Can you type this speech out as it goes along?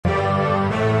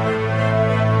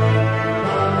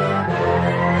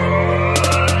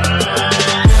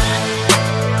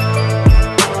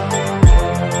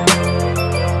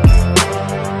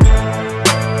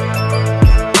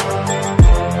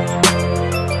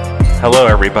Hello,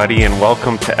 everybody, and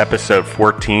welcome to episode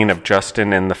 14 of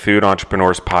Justin and the Food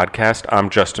Entrepreneurs Podcast. I'm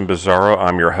Justin Bizzarro.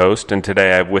 I'm your host, and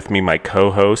today I have with me my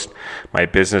co-host, my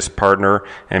business partner,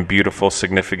 and beautiful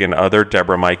significant other,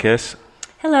 Deborah Michas.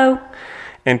 Hello.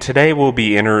 And today we'll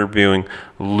be interviewing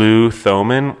Lou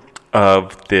Thomann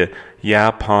of the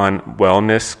Yaupon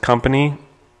Wellness Company.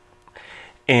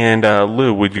 And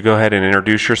Lou, would you go ahead and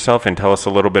introduce yourself and tell us a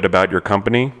little bit about your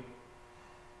company?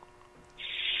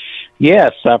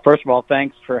 Yes. First of all,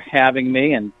 thanks for having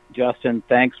me. And Justin,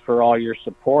 thanks for all your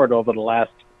support over the last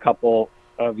couple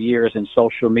of years in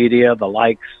social media, the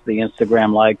likes, the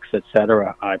Instagram likes,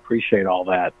 etc. I appreciate all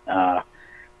that.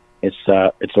 It's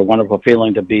a wonderful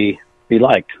feeling to be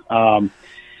liked.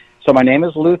 So my name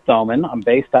is Lou Thomann. I'm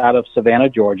based out of Savannah,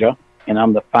 Georgia, and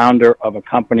I'm the founder of a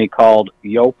company called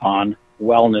Yaupon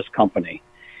Wellness Company.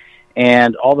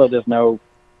 And although there's no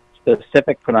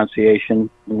specific pronunciation,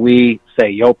 we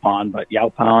say Yaupon, but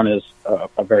Yaupon is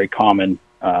a very common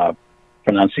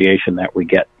pronunciation that we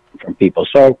get from people.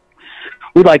 So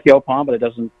we like Yaupon, but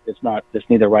it's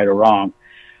neither right or wrong.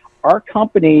 Our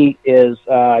company is,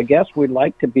 I guess we'd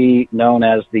like to be known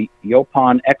as the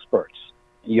Yaupon experts.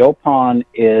 Yaupon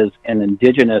is an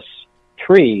indigenous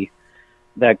tree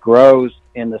that grows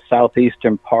in the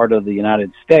southeastern part of the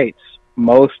United States,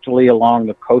 mostly along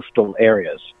the coastal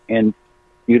areas in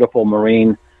beautiful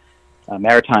maritime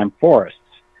forests.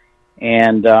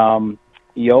 And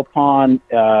Yaupon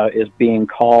is being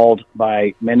called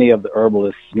by many of the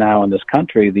herbalists now in this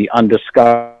country the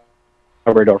undiscovered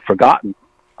or forgotten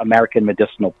American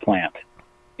medicinal plant.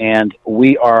 And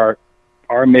our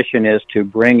mission is to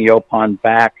bring Yaupon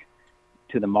back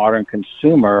to the modern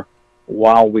consumer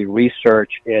while we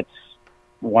research its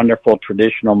wonderful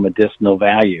traditional medicinal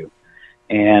value.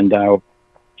 And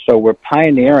so we're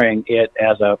pioneering it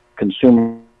as a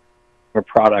consumer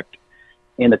product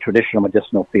in the traditional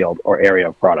medicinal field or area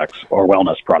of products or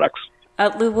wellness products.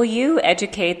 Lou, will you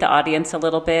educate the audience a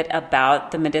little bit about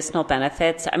the medicinal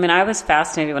benefits? I mean, I was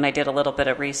fascinated when I did a little bit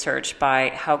of research by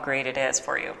how great it is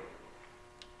for you.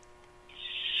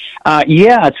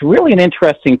 Yeah, it's really an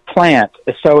interesting plant.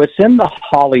 So it's in the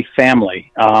holly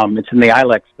family. It's in the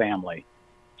ilex family.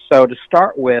 So to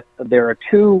start with, there are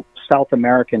two South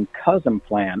American cousin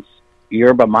plants,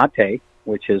 Yerba mate,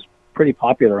 which is pretty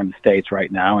popular in the States right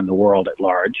now and the world at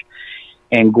large,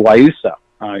 and guayusa,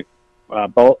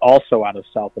 both also out of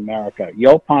South America.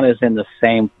 Yaupon is in the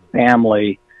same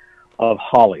family of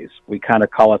hollies. We kind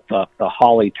of call it the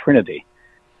holly trinity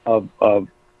of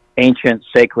ancient,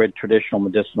 sacred, traditional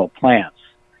medicinal plants.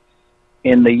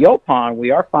 In the Yaupon,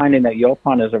 we are finding that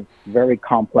Yaupon is a very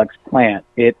complex plant.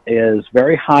 It is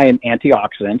very high in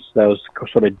antioxidants, those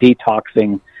sort of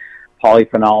detoxing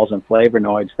polyphenols and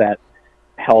flavonoids that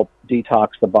help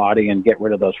detox the body and get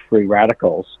rid of those free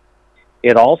radicals.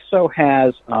 It also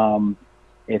has, number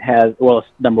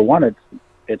one,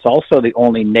 it's also the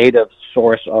only native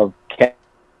source of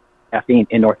caffeine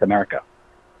in North America.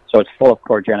 So it's full of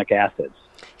chlorogenic acids.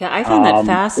 Yeah, I found that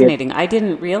fascinating. I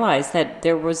didn't realize that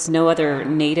there was no other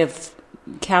native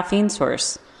caffeine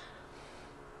source.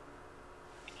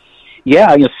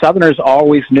 Yeah, Southerners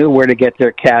always knew where to get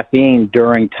their caffeine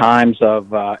during times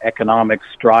of economic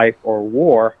strife or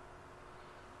war.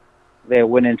 They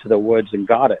went into the woods and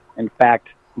got it. In fact,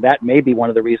 that may be one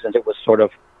of the reasons it was sort of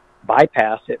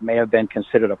bypassed. It may have been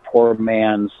considered a poor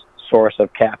man's source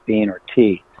of caffeine or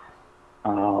tea.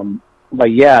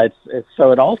 But yeah,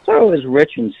 so it also is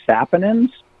rich in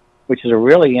saponins, which is a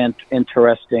really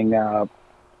interesting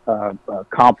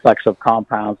complex of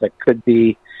compounds that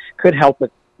could help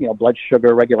with blood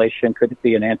sugar regulation, could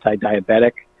be an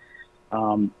anti-diabetic.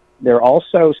 There are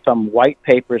also some white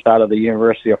papers out of the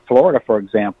University of Florida, for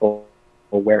example,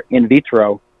 where in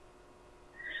vitro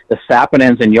the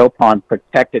saponins in Yaupon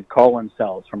protected colon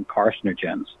cells from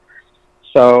carcinogens.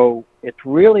 So it's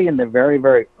really in the very,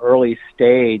 very early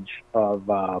stage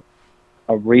of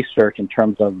research in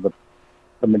terms of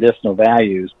the medicinal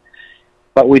values.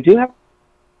 But we do have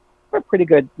a pretty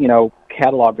good,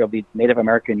 catalog of the Native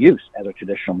American use as a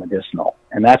traditional medicinal,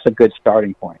 and that's a good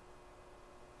starting point.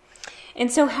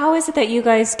 And so how is it that you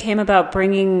guys came about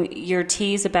bringing your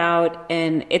teas about,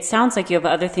 and it sounds like you have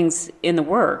other things in the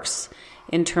works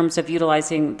in terms of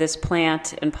utilizing this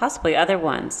plant and possibly other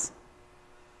ones?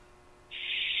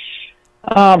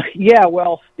 Yeah,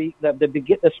 well, the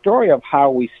story of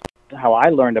how I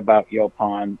learned about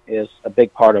Yaupon is a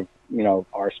big part of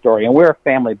our story, and we're a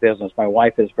family business. My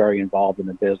wife is very involved in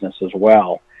the business as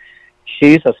well.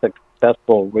 She's a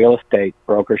successful real estate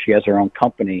broker. She has her own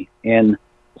company in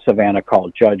Savannah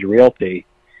called Judge Realty,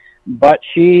 but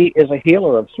she is a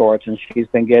healer of sorts, and she's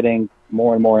been getting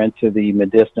more and more into the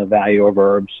medicinal value of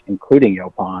herbs, including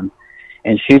Yaupon,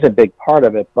 and she's a big part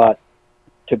of it. But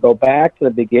to go back to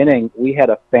the beginning, we had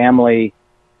a family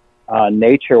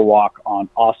nature walk on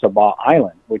Ossabaw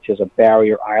Island, which is a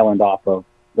barrier island off of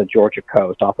the Georgia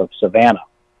coast, off of Savannah.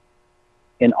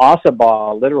 And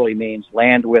Ossabaw literally means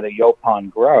land where the Yaupon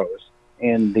grows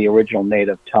in the original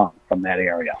native tongue from that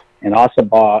area. And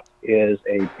Ossabaw is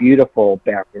a beautiful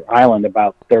barrier island,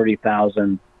 about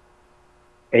 30,000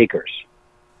 acres.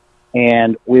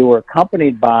 And we were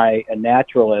accompanied by a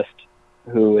naturalist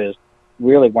who is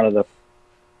really one of the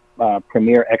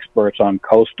premier experts on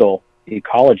coastal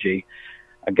ecology,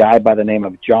 a guy by the name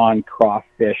of John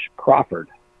Crawfish Crawford.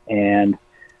 And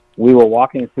we were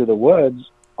walking through the woods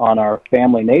on our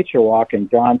family nature walk, and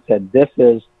John said, "This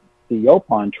is the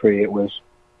Yaupon tree." It was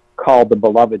called the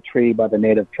beloved tree by the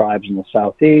native tribes in the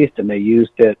southeast, and they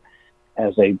used it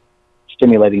as a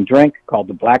stimulating drink called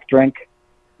the black drink.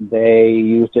 They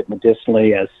used it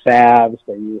medicinally as salves.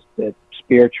 They used it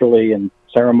spiritually in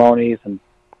ceremonies, and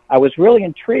I was really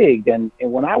intrigued. And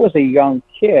when I was a young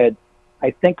kid,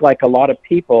 I think like a lot of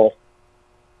people,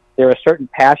 there are certain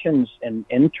passions and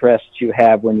interests you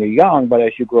have when you're young, but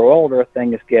as you grow older,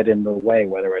 things get in the way,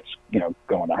 whether it's,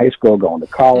 going to high school, going to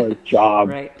college, job,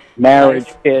 right. marriage,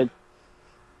 kids.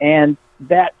 And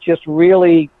that just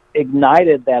really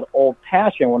ignited that old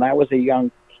passion. When I was a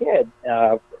young kid,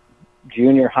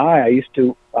 junior high, I used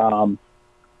to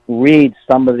read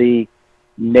some of the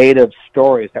native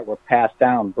stories that were passed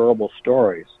down, verbal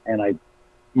stories. And I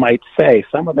might say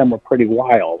some of them were pretty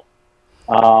wild.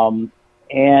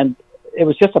 And it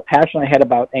was just a passion I had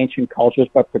about ancient cultures,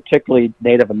 but particularly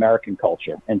Native American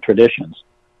culture and traditions.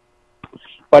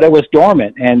 But it was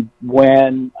dormant. And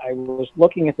when I was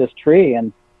looking at this tree,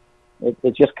 and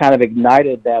it just kind of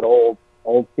ignited that old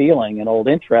feeling and old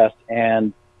interest.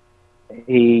 And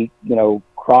he,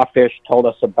 Crawfish told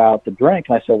us about the drink.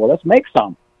 And I said, well, let's make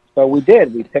some. So we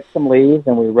did. We picked some leaves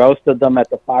and we roasted them at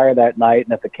the fire that night.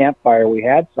 And at the campfire, we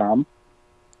had some.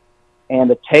 And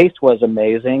the taste was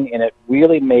amazing, and it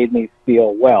really made me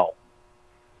feel well.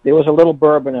 There was a little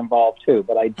bourbon involved too,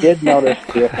 but I did notice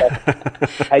the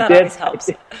effects. Always helps.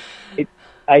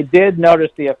 I did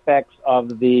notice the effects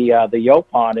of the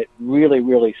Yaupon. It really,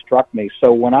 really struck me.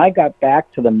 So when I got back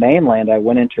to the mainland, I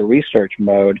went into research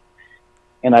mode,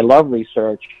 and I love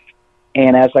research.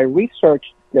 And as I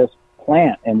researched this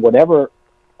plant and whatever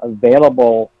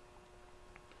available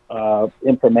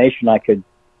information I could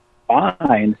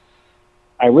find,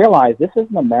 I realized this is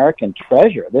an American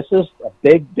treasure. This is a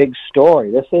big, big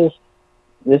story. This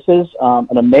is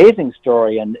an amazing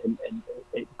story, and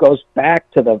it goes back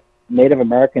to the Native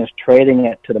Americans trading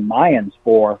it to the Mayans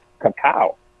for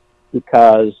cacao,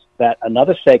 because that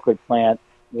another sacred plant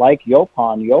like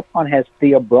Yaupon has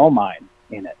theobromine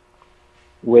in it,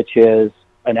 which is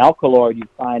an alkaloid you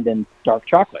find in dark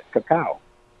chocolate, cacao.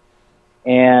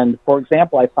 And for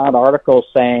example, I found articles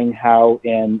saying how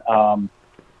in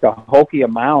Cahokia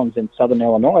Mounds in southern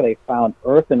Illinois, they found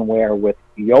earthenware with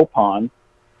Yaupon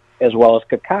as well as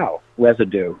cacao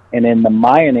residue. And in the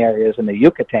Mayan areas in the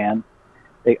Yucatan,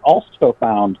 they also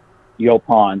found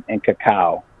Yaupon and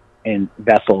cacao in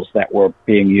vessels that were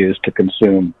being used to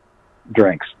consume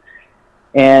drinks.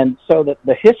 And so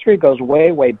the history goes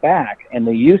way, way back, and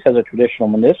the use as a traditional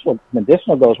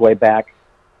medicinal goes way back.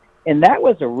 And that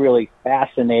was a really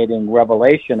fascinating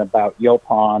revelation about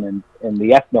Yaupon and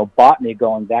the ethnobotany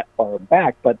going that far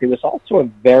back. But there was also a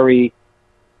very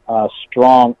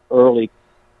strong early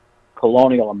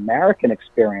colonial American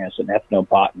experience in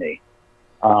ethnobotany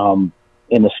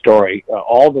in the story.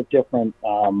 All the different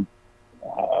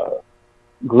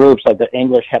groups, like the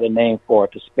English had a name for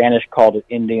it. The Spanish called it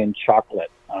Indian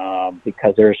chocolate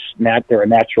because there are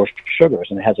natural sugars,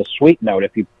 and it has a sweet note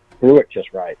if you brew it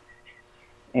just right.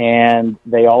 And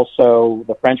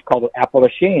the French called it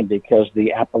Appalachian because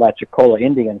the Apalachicola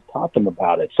Indians taught them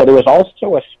about it. So there was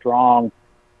also a strong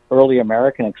early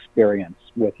American experience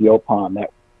with Yaupon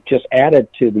that just added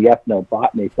to the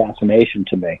ethnobotany fascination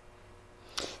to me.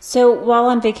 So while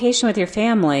on vacation with your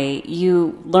family,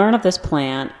 you learn of this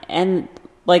plant, and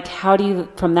how do you,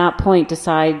 from that point,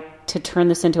 decide to turn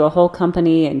this into a whole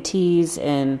company and teas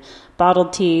and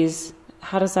bottled teas?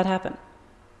 How does that happen?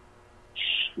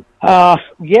 Well,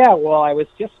 I was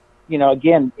just,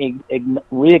 again,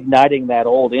 reigniting that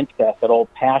old interest, that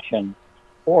old passion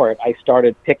for it. I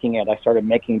started picking it. I started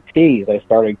making teas. I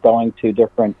started going to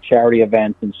different charity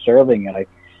events and serving it.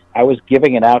 I was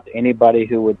giving it out to anybody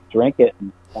who would drink it.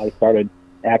 And I started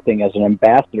acting as an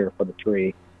ambassador for the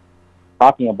tree,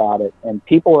 talking about it. And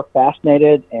people were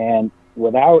fascinated, and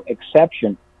without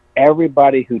exception,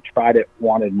 everybody who tried it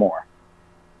wanted more.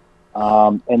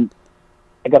 And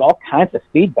I got all kinds of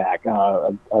feedback.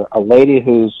 A lady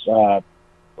who's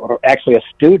or actually a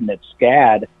student at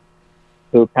SCAD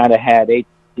who kind of had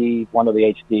HD, one of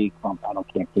the HD,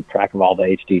 can't keep track of all the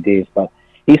HDDs, but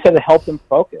he said it helped him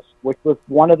focus, which was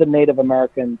one of the Native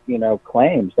American,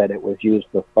 claims, that it was used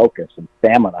for focus and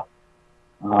stamina.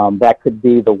 That could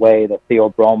be the way the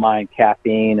theobromine,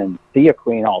 caffeine, and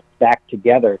theacrine all stack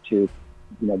together to,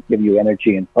 give you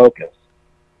energy and focus.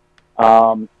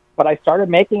 But I started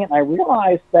making it, and I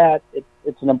realized that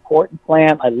it's an important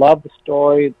plant. I love the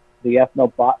story. The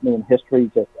ethnobotany and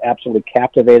history just absolutely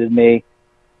captivated me.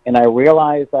 And I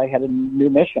realized I had a new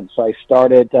mission. So I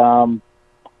started,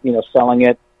 selling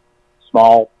it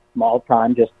small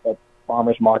time, just at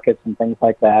farmers markets and things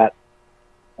like that.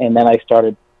 And then I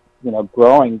started,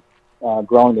 growing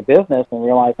the business, and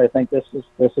realized I think this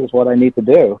is what I need to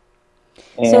do.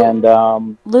 And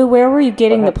so, Lou, where were you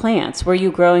getting the plants? Were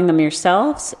you growing them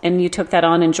yourselves, and you took that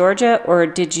on in Georgia, or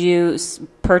did you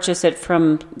purchase it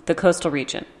from the coastal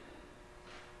region?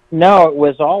 No, it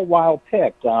was all wild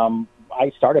picked.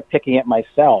 I started picking it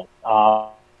myself.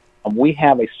 We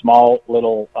have a small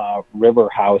little river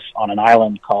house on an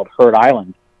island called Heard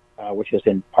Island, which is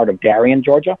in part of Darien,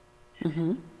 Georgia.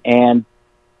 Mm-hmm. And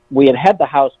we had the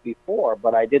house before,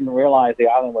 but I didn't realize the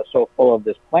island was so full of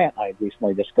this plant I had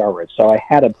recently discovered. So I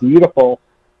had a beautiful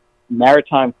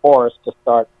maritime forest to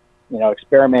start,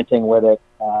 experimenting with it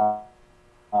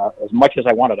as much as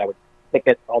I wanted. I would pick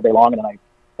it all day long, and then I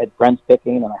had friends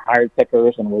picking, and I hired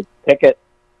pickers, and we'd pick it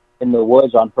in the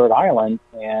woods on Heard Island,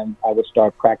 and I would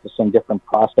start practicing different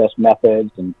process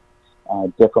methods and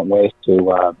different ways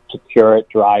to cure it,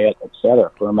 dry it, etc.,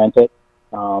 ferment it.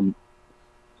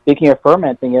 Speaking of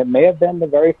fermenting, it may have been the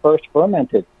very first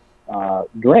fermented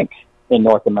drink in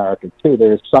North America, too.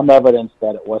 There's some evidence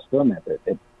that it was fermented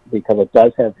because it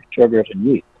does have sugars and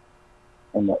yeast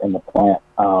in the plant.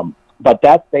 But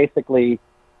that's basically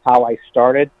how I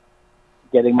started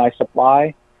getting my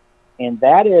supply. And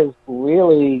that is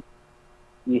really,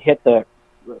 you hit the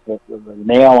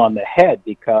nail on the head,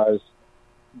 because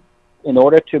in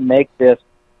order to make this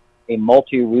a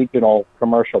multi-regional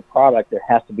commercial product, there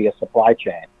has to be a supply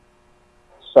chain.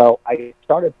 So I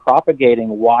started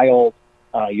propagating wild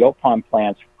Yaupon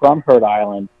plants from Heard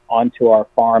Island onto our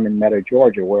farm in Meadow,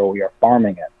 Georgia, where we are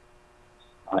farming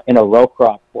it in a row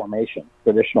crop formation,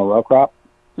 traditional row crop.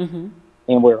 Mm-hmm.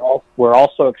 And we're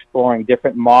also exploring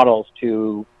different models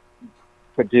to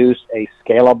produce a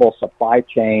scalable supply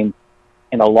chain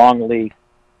in a longleaf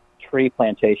tree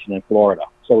plantation in Florida.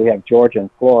 So we have Georgia and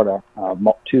Florida,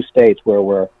 two states where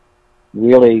we're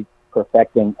really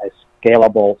perfecting a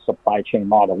scalable supply chain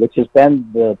model, which has been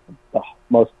the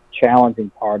most challenging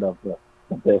part of the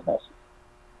business.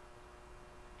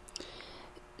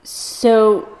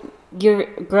 So you're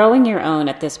growing your own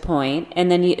at this point,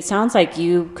 and then it sounds like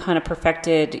you kind of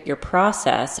perfected your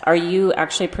process. Are you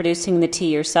actually producing the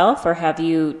tea yourself, or have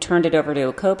you turned it over to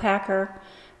a co-packer?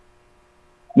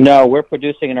 No, we're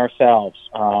producing it ourselves.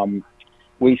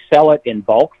 We sell it in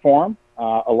bulk form.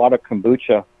 A lot of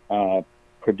kombucha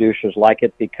producers like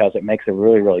it because it makes a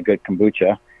really, really good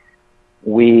kombucha.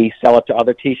 We sell it to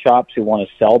other tea shops who want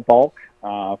to sell bulk.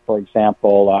 For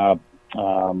example,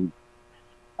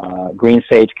 Green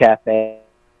Sage Cafe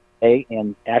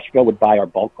in Asheville would buy our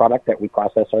bulk product that we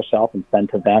process ourselves and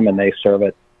send to them, and they serve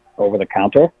it over the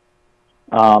counter.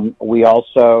 We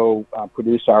also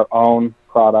produce our own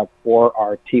product for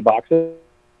our tea boxes,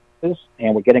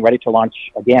 and we're getting ready to launch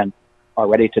again our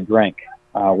ready to drink,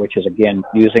 which is again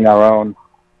using our own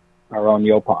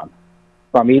Yaupon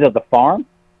from either the farm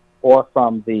or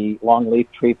from the longleaf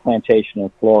tree plantation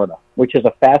in Florida, which is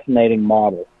a fascinating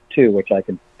model too, which I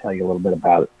can tell you a little bit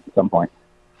about at some point.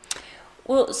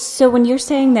 Well, so when you're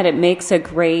saying that it makes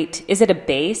is it a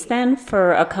base then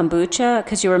for a kombucha?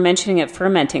 Because you were mentioning it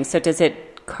fermenting. So does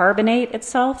it carbonate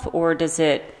itself, or does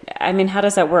it, how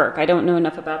does that work? I don't know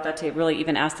enough about that to really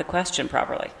even ask the question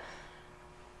properly.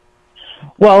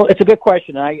 Well, it's a good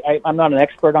question. I'm not an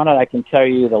expert on it. I can tell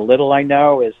you the little I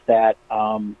know is that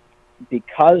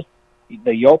because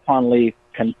the Yaupon leaf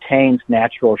contains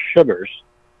natural sugars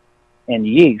and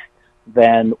yeast,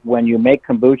 then when you make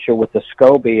kombucha with the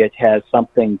SCOBY, it has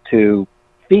something to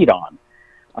feed on.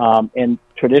 And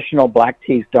traditional black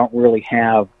teas don't really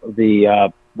have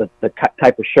the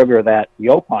type of sugar that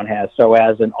Yaupon has. So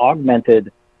as an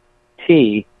augmented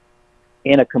tea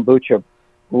in a kombucha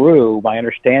brew, my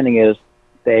understanding is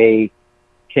they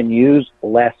can use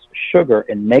less sugar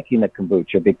in making the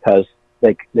kombucha because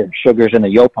the sugar's in the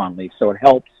Yaupon leaf. So it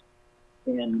helps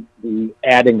in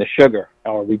adding the sugar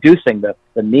or reducing the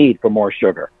need for more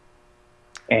sugar.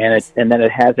 And then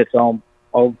it has its own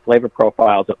flavor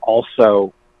profiles that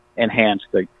also enhance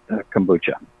the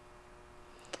kombucha.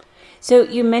 So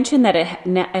you mentioned that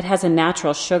it has a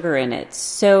natural sugar in it.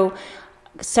 So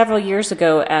several years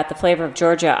ago at the Flavor of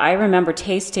Georgia, I remember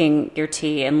tasting your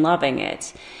tea and loving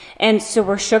it. And so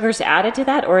were sugars added to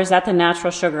that, or is that the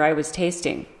natural sugar I was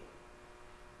tasting?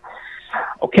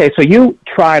 Okay, so you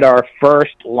tried our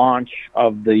first launch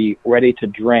of the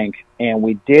ready-to-drink, and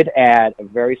we did add a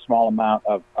very small amount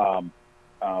of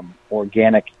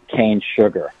organic cane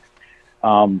sugar.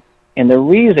 And the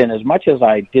reason, as much as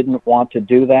I didn't want to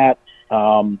do that,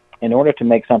 in order to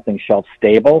make something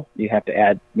shelf-stable, you have to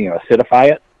add,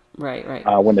 acidify it. Right.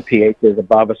 When the pH is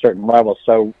above a certain level.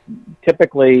 So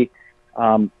typically,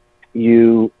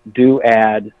 you do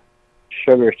add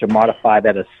sugars to modify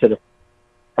that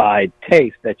acidified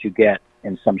taste that you get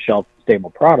in some shelf-stable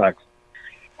products.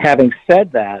 Having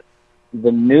said that,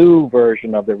 the new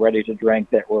version of the ready-to-drink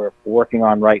that we're working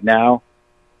on right now,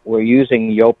 we're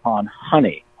using Yaupon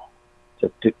honey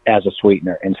as a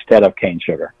sweetener instead of cane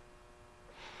sugar.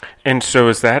 And so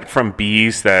is that from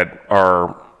bees that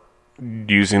are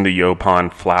using the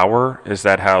Yaupon flower? Is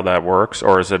that how that works?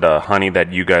 Or is it a honey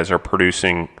that you guys are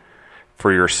producing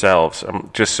for yourselves?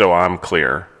 Just so I'm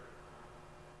clear.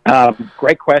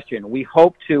 Great question. We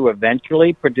hope to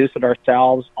eventually produce it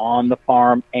ourselves on the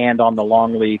farm and on the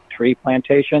longleaf tree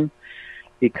plantation,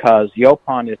 because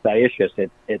Yaupon is dioecious.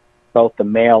 It's both the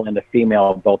male and the female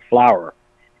of both flower.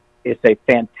 It's a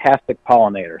fantastic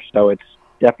pollinator, so it's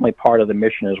definitely part of the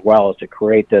mission as well, is to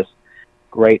create this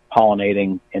great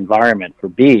pollinating environment for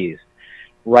bees.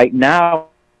 Right now,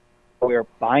 we're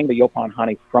buying the Yaupon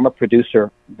honey from a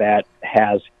producer that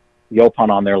has Yaupon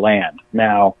on their land.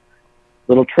 Now,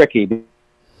 a little tricky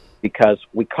because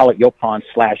we call it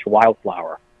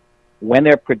Yaupon/wildflower. When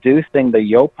they're producing the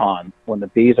Yaupon, when the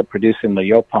bees are producing the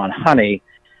Yaupon honey,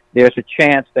 there's a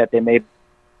chance that there may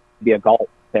be a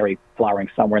gallberry flowering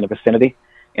somewhere in the vicinity,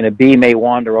 and a bee may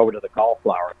wander over to the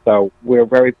gallflower. So we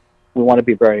want to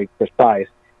be very precise.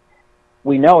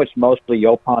 We know it's mostly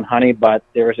Yaupon honey, but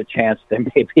there is a chance there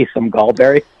may be some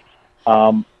gallberry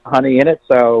honey in it,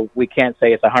 so we can't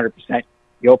say it's 100%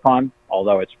 Yaupon,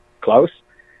 although it's close.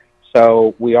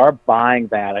 So we are buying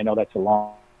that. I know that's a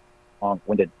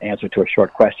long-winded answer to a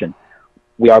short question.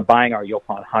 We are buying our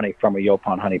Yaupon honey from a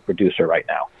Yaupon honey producer right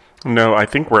now. No, I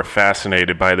think we're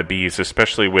fascinated by the bees,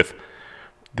 especially with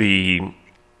the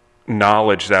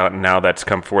knowledge that now that's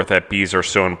come forth that bees are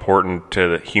so important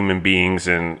to human beings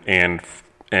and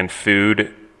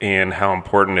food, and how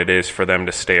important it is for them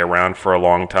to stay around for a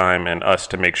long time, and us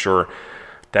to make sure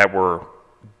that we're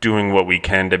doing what we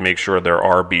can to make sure there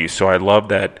are bees. So I love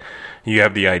that you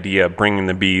have the idea of bringing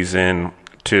the bees in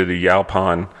to the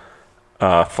Yaupon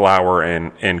flower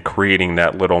and creating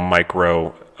that little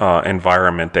micro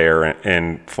environment there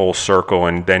in full circle,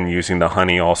 and then using the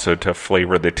honey also to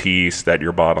flavor the teas that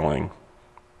you're bottling.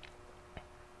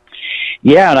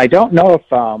 Yeah, and I don't know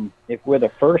if we're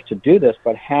the first to do this,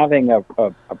 but having a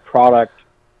product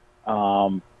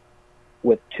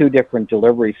with two different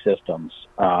delivery systems,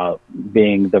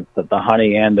 being the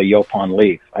honey and the Yaupon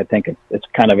leaf, I think it's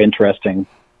kind of interesting.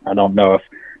 I don't know if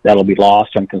that'll be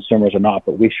lost on consumers or not,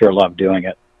 but we sure love doing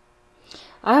it.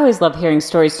 I always love hearing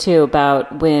stories, too,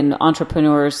 about when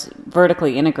entrepreneurs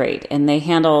vertically integrate and they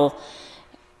handle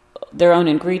their own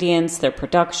ingredients, their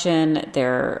production,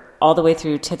 their all the way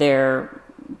through to their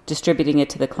distributing it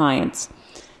to the clients.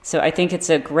 So I think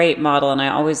it's a great model, and I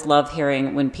always love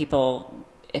hearing when people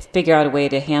figure out a way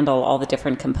to handle all the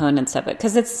different components of it,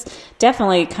 because it's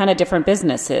definitely kind of different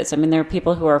businesses. I mean, there are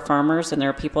people who are farmers, and there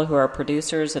are people who are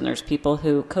producers, and there's people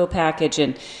who co-package,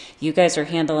 and you guys are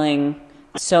handling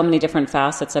so many different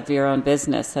facets of your own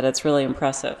business that it's really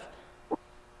impressive.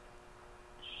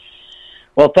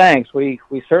 Well, thanks. We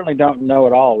certainly don't know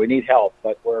it all. We need help,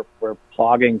 but we're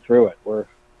plogging through it.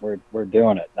 We're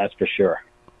doing it. That's for sure.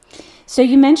 So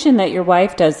you mentioned that your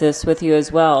wife does this with you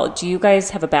as well. Do you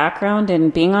guys have a background in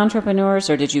being entrepreneurs,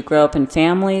 or did you grow up in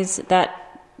families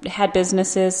that had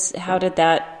businesses? How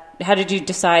did you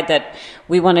decide that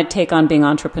we want to take on being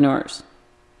entrepreneurs?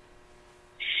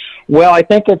 Well, I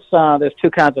think it's there's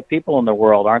two kinds of people in the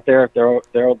world, aren't there? There are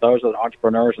those that are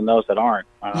entrepreneurs and those that aren't.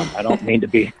 I don't mean to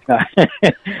be, I'm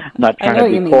not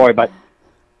trying to be coy, but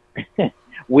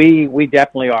we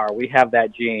definitely are. We have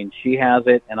that gene. She has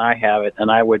it, and I have it,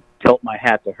 and I would tilt my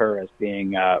hat to her as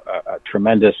being a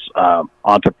tremendous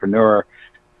entrepreneur.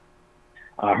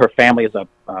 Her family is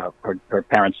her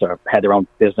parents had their own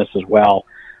business as well.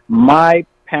 My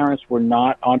parents were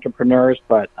not entrepreneurs,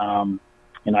 but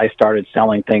and I started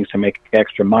selling things to make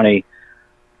extra money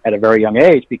at a very young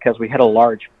age because we had a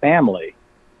large family.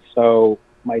 So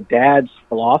my dad's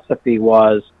philosophy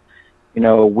was,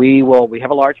 we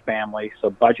have a large family, so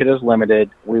budget is limited.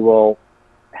 We will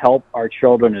help our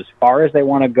children as far as they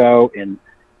want to go in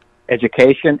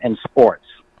education and sports,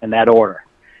 in that order.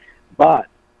 But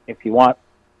if you want,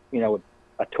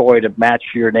 a toy to match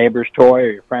your neighbor's toy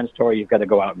or your friend's toy, you've got to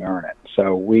go out and earn it.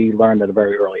 So we learned at a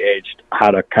very early age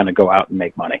how to kind of go out and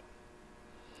make money.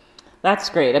 That's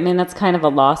great. I mean, that's kind of a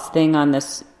lost thing on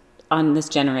this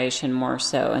generation more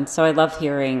so. And so I love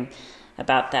hearing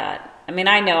about that. I mean,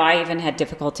 I know I even had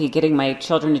difficulty getting my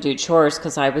children to do chores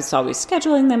because I was always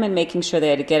scheduling them and making sure they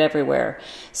had to get everywhere.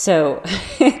 So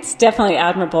it's definitely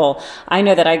admirable. I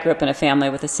know that I grew up in a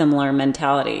family with a similar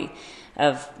mentality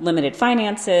of limited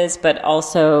finances, but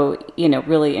also,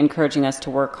 really encouraging us to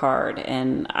work hard.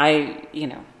 And I,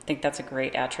 think that's a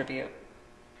great attribute.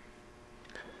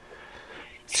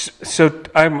 So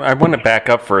I want to back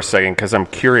up for a second because I'm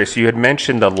curious. You had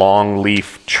mentioned the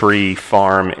longleaf tree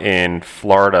farm in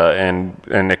Florida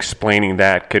and explaining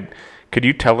that. Could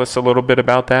you tell us a little bit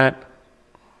about that?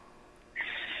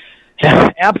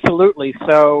 Absolutely.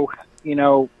 So,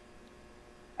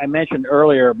 I mentioned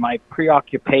earlier my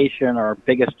preoccupation or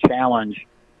biggest challenge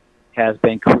has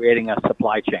been creating a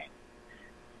supply chain.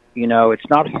 It's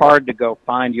not hard to go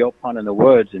find Yaupon in the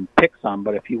woods and pick some,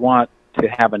 but if you want to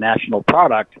have a national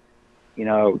product,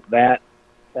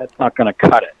 that's not going to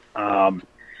cut it.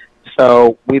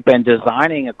 So we've been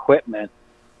designing equipment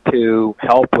to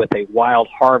help with a wild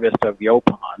harvest of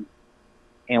Yaupon,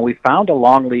 and we found a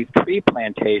longleaf tree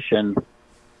plantation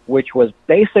which was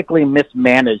basically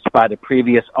mismanaged by the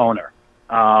previous owner.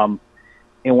 And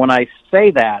when I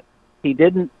say that, he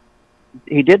didn't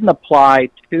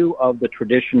apply two of the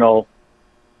traditional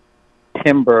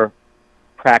timber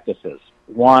practices.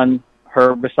 One,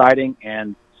 herbiciding,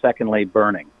 and secondly,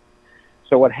 burning.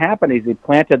 So what happened is he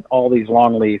planted all these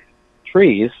longleaf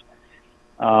trees,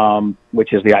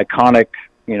 which is the iconic,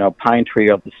 pine tree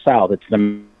of the South. It's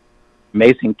an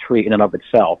amazing tree in and of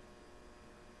itself.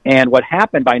 And what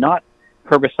happened by not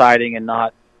herbiciding and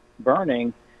not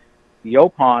burning,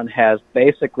 Yaupon has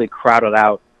basically crowded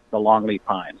out the longleaf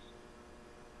pines.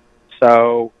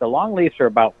 So the longleafs are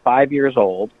about 5 years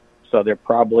old, so they're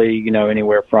probably,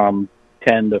 anywhere from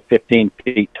 10 to 15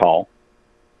 feet tall.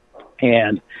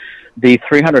 And the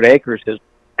 300 acres is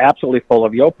absolutely full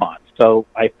of Yaupon. So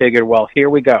I figured, well,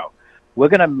 here we go. We're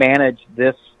going to manage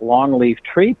this longleaf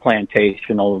tree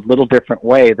plantation a little different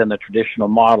way than the traditional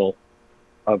model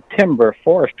of timber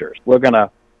foresters. We're going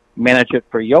to manage it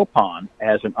for Yaupon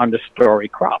as an understory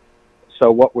crop.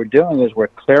 So what we're doing is we're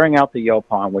clearing out the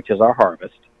Yaupon, which is our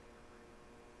harvest.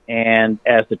 And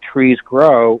as the trees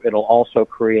grow, it'll also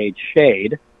create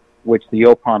shade, which the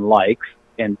Yaupon likes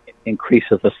and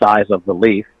increases the size of the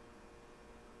leaf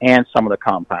and some of the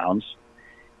compounds.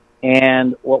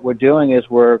 And what we're doing is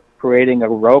we're creating a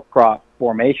row crop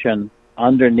formation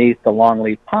underneath the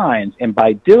longleaf pines. And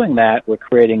by doing that, we're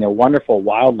creating a wonderful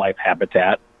wildlife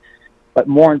habitat. But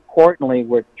more importantly,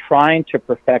 we're trying to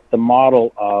perfect the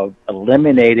model of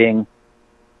eliminating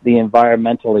the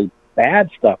environmentally bad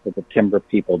stuff that the timber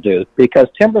people do, because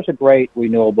timber's a great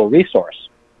renewable resource.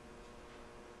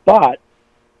 But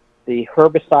the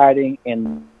herbiciding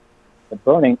and the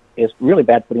burning is really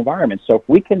bad for the environment. So if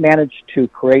we can manage to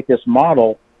create this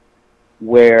model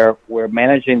where we're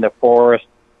managing the forest,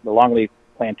 the longleaf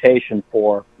plantation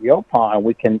for Yaupon,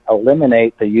 we can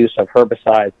eliminate the use of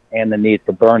herbicides and the need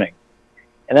for burning.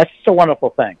 And that's just a wonderful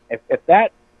thing.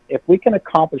 If we can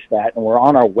accomplish that, and we're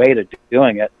on our way to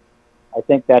doing it, I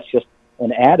think that's just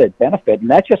an added benefit.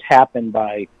 And that just happened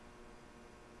by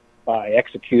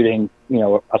executing,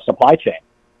 a supply chain.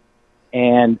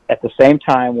 And at the same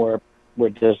time, we're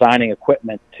designing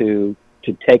equipment to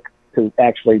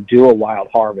actually do a wild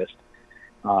harvest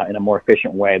in a more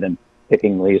efficient way than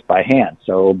picking leaves by hand.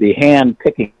 So it'll be hand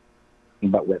picking,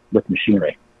 but with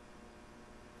machinery.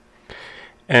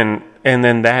 And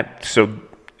then so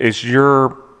is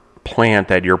your plant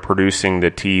that you're producing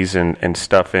the teas and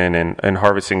stuff in and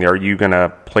harvesting, are you going to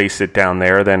place it down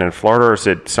there then in Florida, or is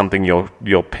it something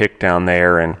you'll pick down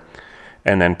there and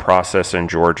then process in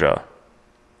Georgia?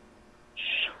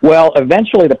 Well,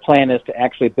 eventually the plan is to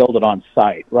actually build it on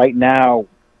site. Right now,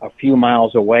 a few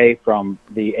miles away from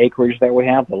the acreage that we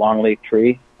have, the longleaf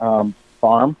tree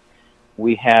farm,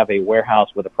 we have a warehouse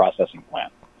with a processing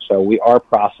plant. So we are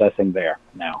processing there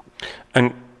now.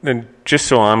 And just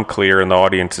so I'm clear and the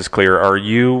audience is clear,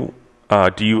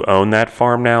 do you own that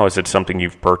farm now? Is it something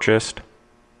you've purchased?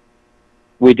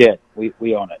 We did.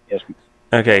 We own it, yes.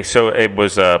 Okay, so it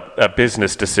was a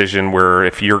business decision where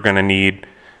if you're going to need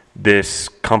this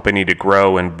company to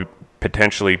grow and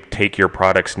potentially take your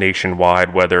products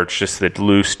nationwide, whether it's just the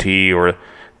loose tea or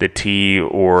the tea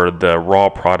or the raw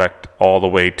product all the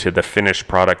way to the finished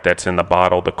product that's in the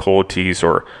bottle, the cold teas,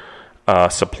 or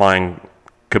supplying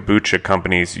kombucha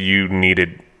companies, you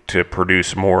needed to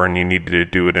produce more and you needed to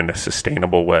do it in a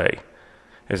sustainable way.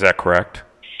 Is that correct?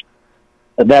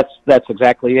 That's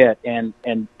exactly it. And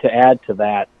to add to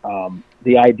that,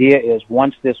 the idea is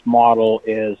once this model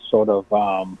is sort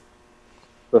of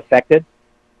perfected,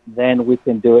 then we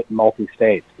can do it in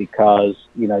multi-states because,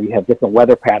 you have different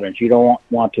weather patterns. You don't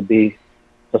want to be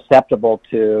susceptible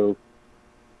to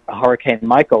a Hurricane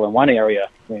Michael in one area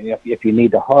if you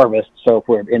need to harvest. So if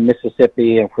we're in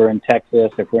Mississippi, if we're in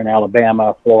Texas, if we're in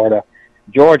Alabama, Florida,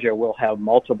 Georgia, we'll have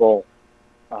multiple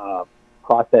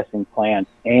processing plants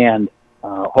and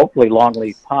hopefully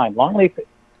longleaf pine. Longleaf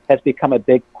has become a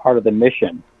big part of the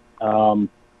mission.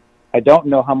 I don't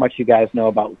know how much you guys know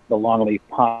about the longleaf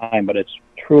pine, but it's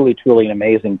truly, truly an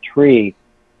amazing tree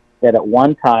that at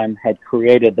one time had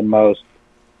created the most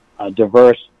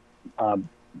diverse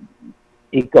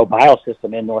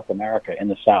eco-biosystem in North America, in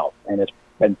the South, and it's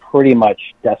been pretty much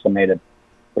decimated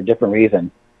for different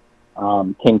reasons.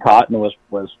 King Cotton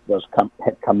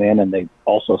had come in, and they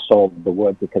also sold the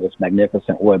wood because it's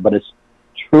magnificent wood, but it's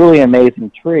truly an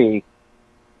amazing tree.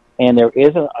 And there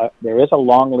is a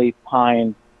longleaf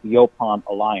pine Yaupon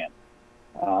alliance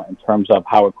in terms of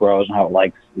how it grows and how it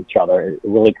likes each other. It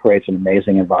really creates an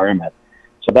amazing environment.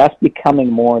 So that's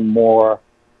becoming more and more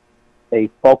a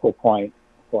focal point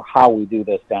for how we do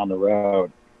this down the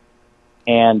road.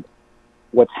 And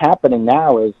what's happening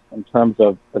now is, in terms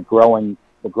of the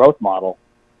growth model,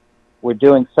 we're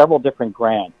doing several different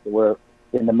grants. We're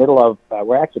in the middle of,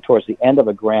 we're actually towards the end of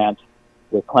a grant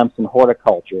with Clemson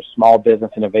Horticulture, Small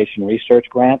Business Innovation Research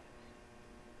Grant,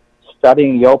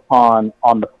 studying Yaupon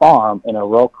on the farm in a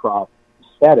row crop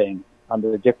setting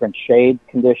under different shade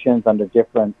conditions, under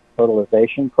different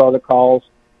fertilization protocols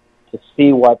to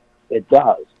see what it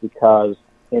does. Because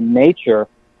in nature,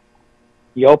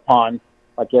 Yaupon,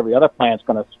 like every other plant, is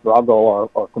going to struggle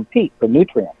or compete for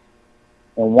nutrients.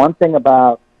 And one thing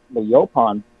about the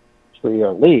Yaupon tree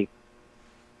or leaf,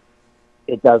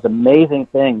 it does amazing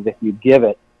things if you give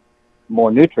it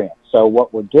more nutrients. So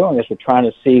what we're doing is we're trying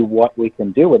to see what we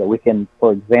can do with it. We can,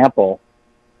 for example,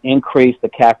 increase the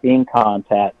caffeine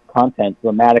content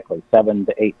dramatically 7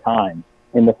 to 8 times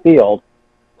in the field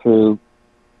through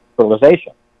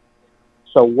fertilization.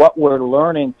 So what we're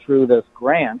learning through this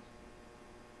grant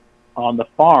on the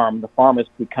farm has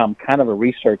become kind of a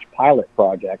research pilot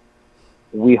project.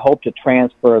 We hope to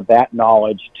transfer that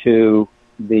knowledge to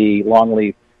the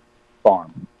longleaf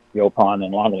farm, Yaupon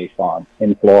and longleaf farm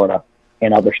in Florida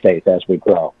and other states as we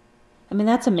grow. I mean,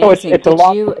 that's amazing. So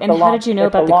how did you know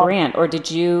about the grant, or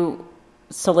did you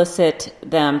solicit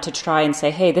them to try and say,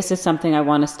 hey, this is something I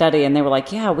want to study? And they were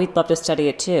like, yeah, we'd love to study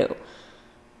it too.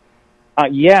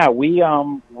 Yeah, we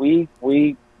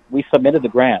submitted the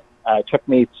grant. It took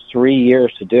me 3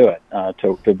 years to do it,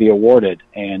 to be awarded.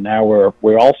 And now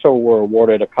we also were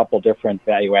awarded a couple different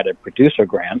value-added producer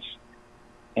grants.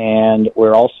 And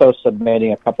we're also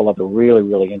submitting a couple of the really,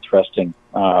 really interesting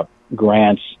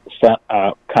grants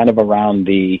kind of around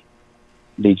the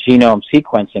genome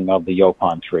sequencing of the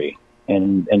Yaupon tree.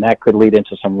 And that could lead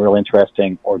into some real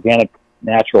interesting organic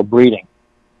natural breeding.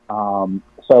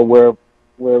 So we're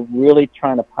really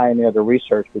trying to pioneer the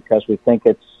research because we think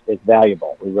it's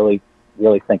valuable. We really,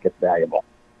 really think it's valuable.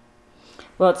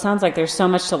 Well, it sounds like there's so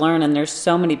much to learn, and there's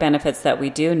so many benefits that we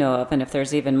do know of, and if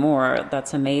there's even more,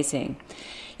 that's amazing.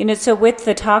 So with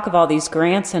the talk of all these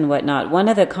grants and whatnot, one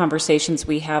of the conversations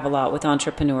we have a lot with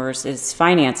entrepreneurs is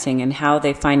financing and how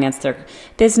they finance their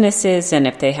businesses, and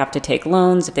if they have to take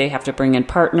loans, if they have to bring in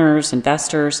partners,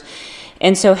 investors.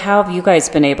 And so how have you guys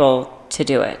been able to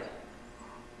do it?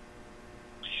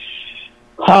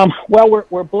 Well,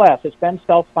 we're blessed. It's been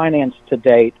self-financed to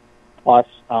date, plus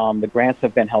the grants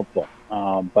have been helpful.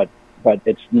 But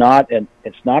it's not an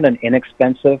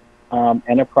inexpensive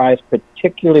enterprise,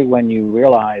 particularly when you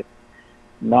realize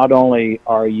not only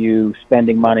are you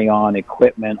spending money on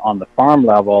equipment on the farm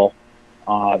level,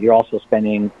 you're also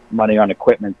spending money on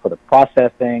equipment for the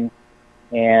processing,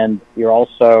 and we're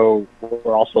also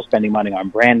spending money on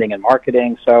branding and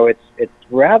marketing. So it's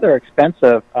rather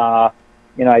expensive.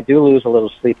 I do lose a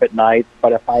little sleep at night,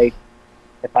 but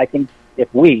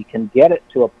if we can get it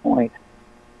to a point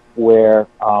where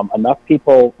enough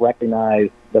people recognize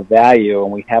the value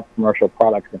and we have commercial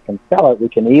products and can sell it, we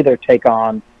can either take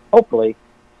on, hopefully,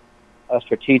 a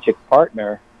strategic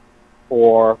partner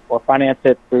or finance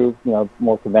it through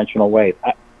more conventional ways.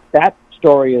 That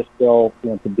story is still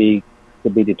to be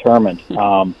determined.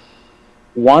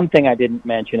 One thing I didn't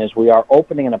mention is we are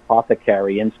opening an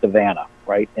apothecary in Savannah,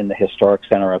 right in the historic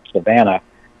center of Savannah,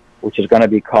 which is going to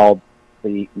be called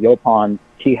the Yaupon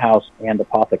Tea House and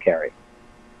Apothecary.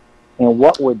 And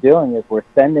what we're doing is we're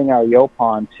sending our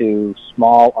Yaupon to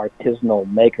small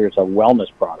artisanal makers of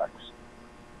wellness products.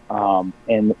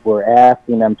 And we're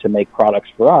asking them to make products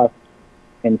for us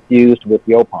infused with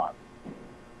Yaupon.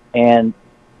 And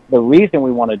the reason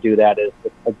we want to do that is,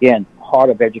 again, part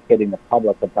of educating the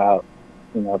public about,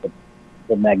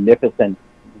 the magnificent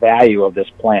value of this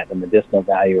plant, the medicinal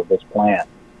value of this plant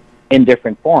in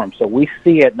different forms. So we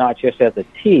see it not just as a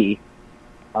tea,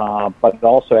 but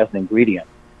also as an ingredient.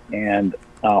 And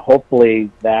hopefully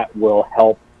that will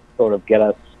help sort of get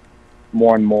us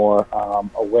more and more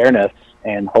awareness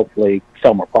and hopefully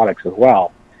sell more products as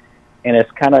well. And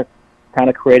it's kind of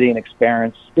creating an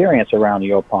experience around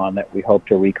Yaupon that we hope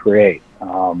to recreate.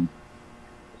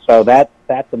 So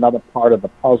that's another part of the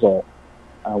puzzle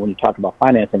when you talk about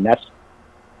financing. That's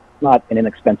not an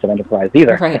inexpensive enterprise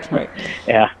either. Right.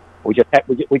 Yeah, we just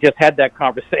had that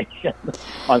conversation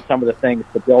on some of the things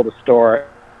to build a store,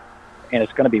 and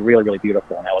it's going to be really, really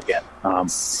beautiful and elegant.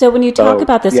 So when you talk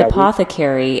about this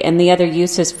apothecary and the other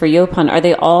uses for Yaupon, are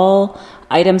they all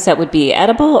items that would be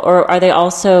edible, or are they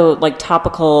also like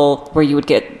topical where you would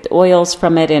get oils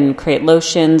from it and create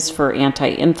lotions for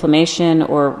anti-inflammation,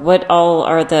 or what all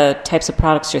are the types of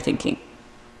products you're thinking?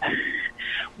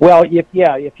 Well, if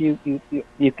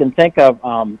you can think of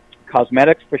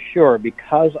cosmetics for sure,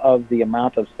 because of the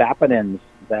amount of saponins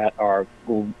that are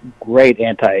great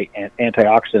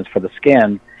antioxidants for the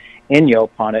skin in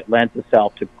Yaupon, it lends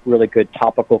itself to really good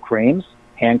topical creams,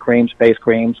 hand creams, face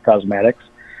creams, cosmetics.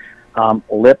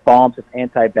 Lip balms is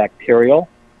antibacterial.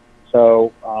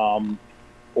 So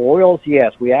oils,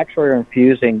 yes, we actually are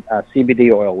infusing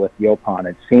CBD oil with Yaupon.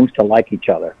 It seems to like each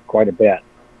other quite a bit.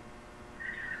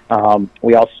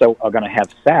 We also are going to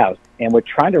have salves, and we're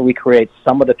trying to recreate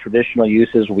some of the traditional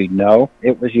uses we know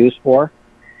it was used for.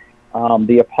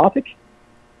 The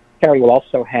apothecary will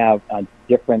also have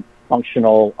different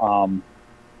functional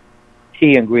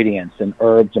tea ingredients and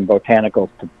herbs and botanicals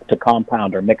to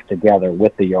compound or mix together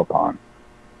with the Yaupon.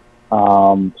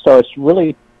 So it's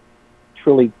really,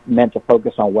 truly meant to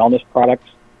focus on wellness products.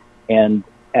 And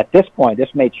at this point,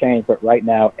 this may change, but right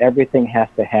now, everything has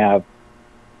to have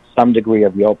some degree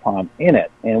of Yaupon in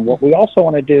it. And what we also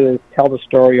want to do is tell the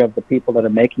story of the people that are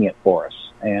making it for us.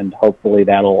 And hopefully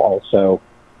that'll also,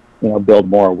 build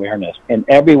more awareness. And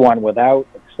everyone, without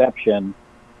exception,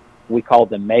 we call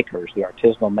them makers, the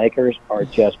artisanal makers, are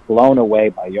just blown away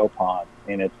by Yaupon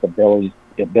and its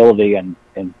ability and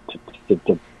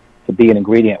to be an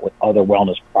ingredient with other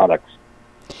wellness products.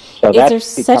 So is there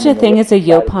such a thing as a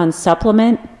Yaupon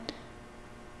supplement?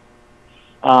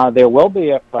 There will be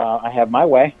if I have my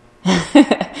way.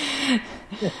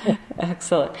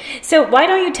 Excellent. So why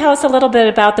don't you tell us a little bit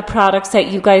about the products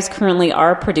that you guys currently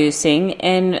are producing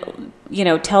and,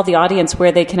 tell the audience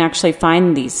where they can actually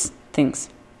find these things?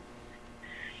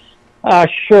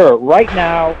 Sure. Right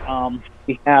now,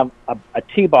 we have a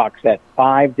tea box set,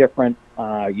 5 different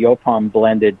Yaupon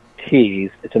blended teas.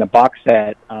 It's in a box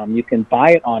set. You can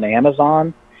buy it on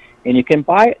Amazon, and you can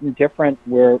buy it in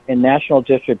we're in national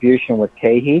distribution with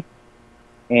KeHE.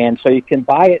 And so you can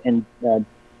buy it in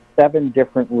 7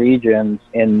 different regions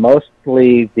in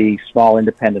mostly the small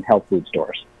independent health food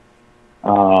stores.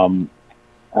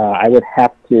 I would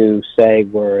have to say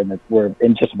we're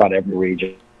in just about every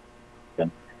region,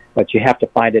 but you have to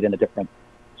find it in the different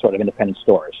sort of independent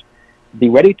stores. The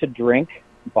ready-to-drink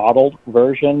bottled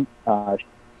version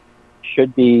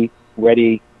should be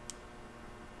ready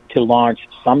to launch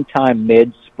sometime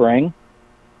mid-spring.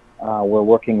 We're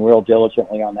working real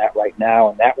diligently on that right now,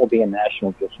 and that will be in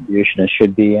national distribution. It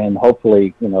should be in,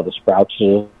 hopefully, the Sprouts,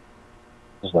 the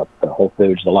Whole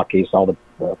Foods, the Lucky's, all the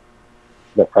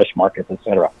fresh markets,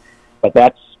 etc. But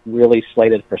that's really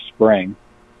slated for spring.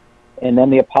 And then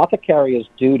the apothecary is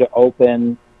due to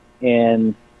open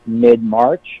in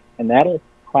mid-March, and that'll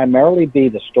primarily be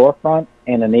the storefront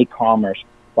and an e-commerce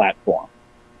platform.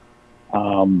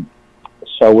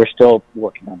 So we're still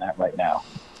working on that right now.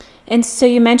 And so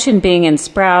you mentioned being in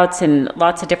Sprouts and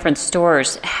lots of different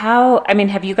stores.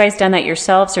 Have you guys done that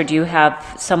yourselves, or do you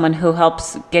have someone who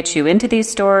helps get you into these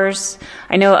stores?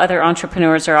 I know other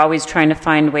entrepreneurs are always trying to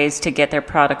find ways to get their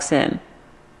products in.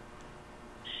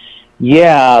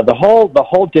 Yeah, the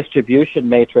whole distribution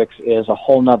matrix is a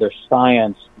whole nother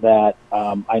science that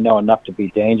I know enough to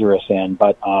be dangerous in.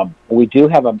 But we do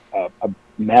have a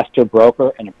master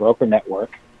broker and a broker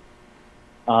network.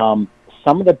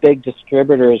 Some of the big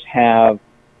distributors have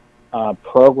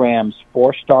programs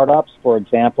for startups. For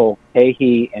example,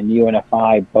 KeHE and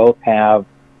UNFI both have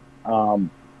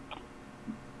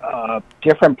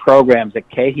different programs. At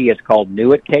KeHE, it's called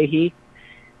New at KeHE,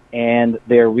 and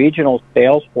their regional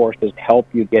sales forces help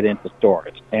you get into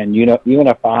stores. And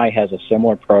UNFI has a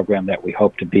similar program that we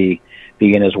hope to be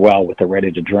in as well with the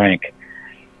ready to drink.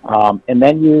 And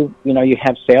then you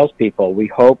have salespeople. We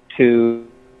hope to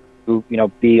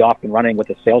be off and running with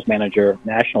a sales manager,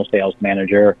 national sales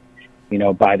manager,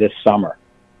 by this summer.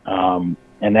 And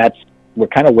we're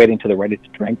kind of waiting to the ready to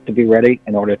drink to be ready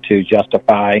in order to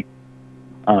justify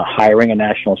hiring a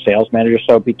national sales manager.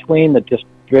 So between the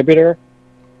distributor,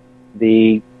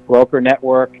 the broker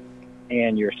network,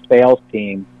 and your sales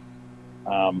team,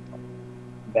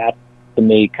 that's to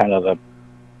me kind of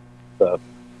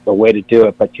the way to do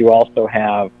it. But you also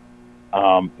have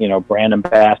brand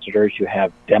ambassadors, you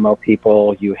have demo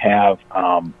people, you have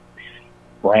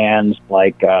brands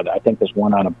like I think there's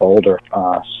one on a Boulder,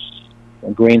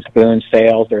 Green Spoon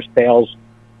Sales. There's sales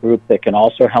group that can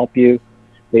also help you.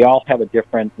 They all have a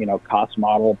different cost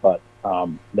model, but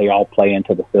they all play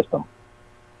into the system.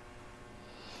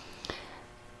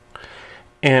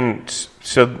 And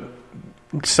so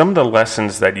some of the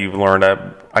lessons that you've learned,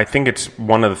 I think it's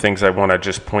one of the things I want to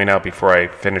just point out before I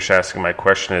finish asking my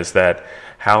question is that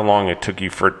how long it took you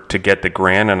to get the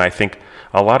grant. And I think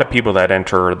a lot of people that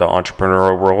enter the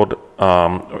entrepreneurial world,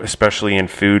 especially in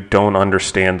food, don't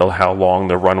understand how long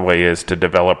the runway is to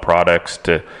develop products,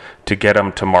 to get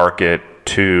them to market,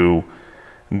 to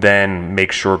then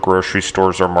make sure grocery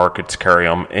stores or markets carry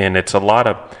them. And it's a lot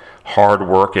of hard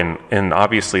work, and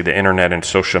obviously the internet and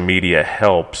social media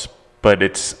helps, but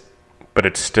it's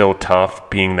still tough,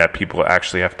 being that people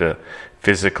actually have to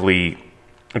physically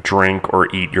drink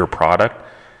or eat your product.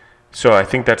 So I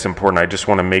think that's important. I just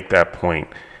want to make that point.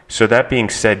 So that being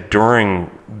said,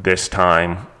 during this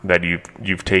time that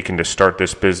you've taken to start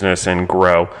this business and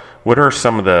grow, what are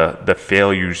some of the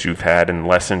failures you've had and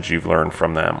lessons you've learned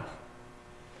from them?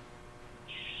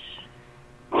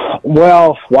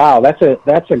 Well, wow, that's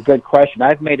a good question.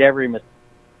 I've made every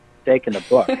mistake in the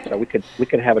book, so we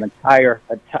could have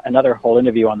another whole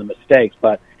interview on the mistakes.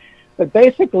 But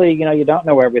basically, you don't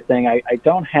know everything. I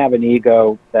don't have an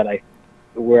ego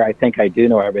where I think I do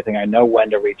know everything. I know when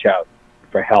to reach out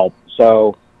for help.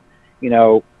 So,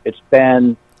 it's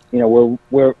been,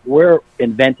 we're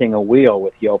inventing a wheel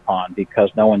with Yaupon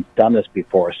because no one's done this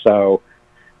before. So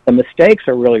the mistakes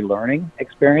are really learning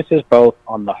experiences, both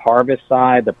on the harvest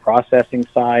side, the processing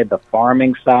side, the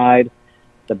farming side,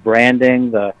 the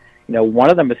branding. One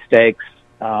of the mistakes,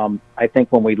 I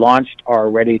think when we launched our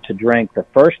ready to drink the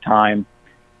first time,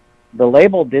 the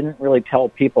label didn't really tell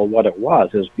people what it was.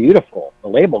 It was beautiful. The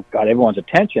label got everyone's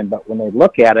attention, but when they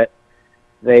look at it,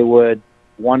 they would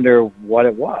wonder what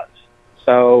it was.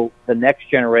 So the next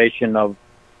generation of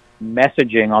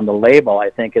messaging on the label, I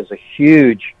think, is a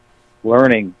huge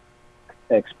learning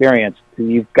experience.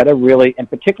 You've got to really, and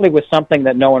particularly with something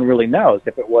that no one really knows.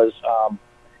 If it was,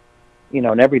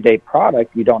 an everyday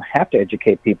product, you don't have to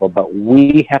educate people, but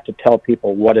we have to tell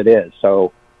people what it is.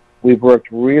 So we've worked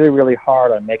really, really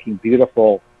hard on making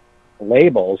beautiful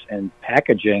labels and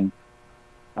packaging,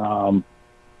 but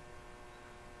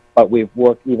we've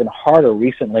worked even harder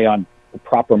recently on the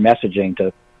proper messaging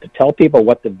to tell people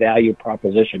what the value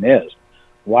proposition is,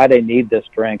 why they need this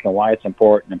drink, and why it's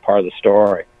important and part of the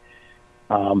story.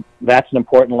 That's an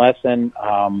important lesson.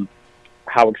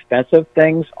 How expensive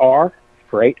things are.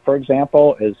 Freight, for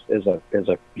example, is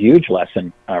a huge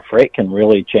lesson. Freight can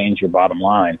really change your bottom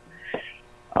line.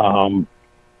 And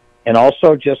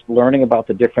also just learning about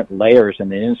the different layers in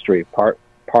the industry. Part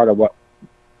of what,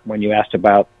 when you asked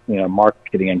about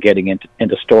marketing and getting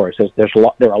into stores, there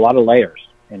are a lot of layers,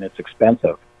 and it's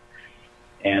expensive.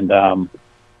 And I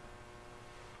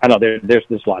know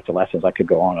there's lots of lessons. I could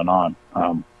go on and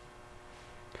on.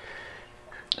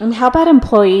 And how about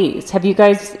employees? Have you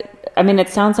guys? I mean, it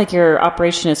sounds like your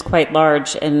operation is quite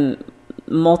large and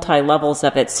multi-levels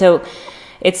of it. So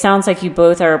it sounds like you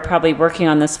both are probably working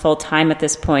on this full time at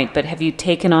this point, but have you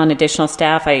taken on additional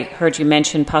staff? I heard you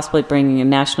mention possibly bringing a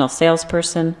national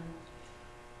salesperson.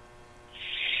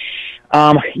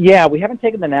 Yeah, we haven't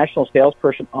taken the national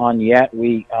salesperson on yet.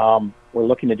 We're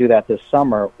looking to do that this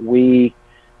summer. We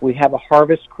have a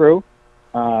harvest crew,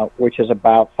 which is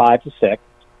about 5 to 6.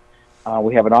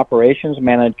 We have an operations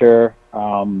manager,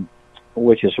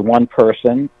 which is one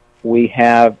person. We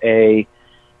have a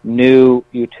new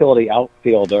utility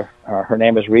outfielder. Her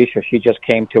name is Risha. She just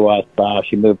came to us.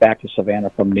 She moved back to Savannah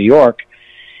from New York,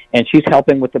 and she's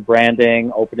helping with the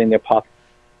branding, opening the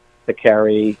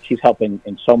apothecary. She's helping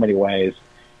in so many ways.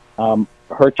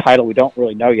 Her title we don't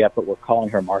really know yet, but we're calling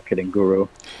her marketing guru.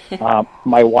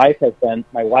 My wife has been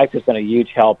a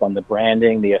huge help on the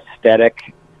branding, the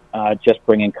aesthetic, just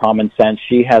bringing common sense.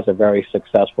 She has a very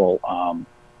successful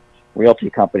realty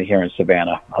company here in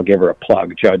Savannah. I'll give her a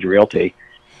plug, Judge Realty.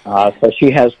 So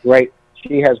she has great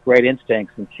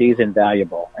instincts, and she's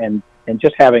invaluable. And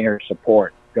just having her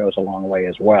support goes a long way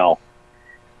as well.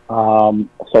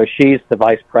 So she's the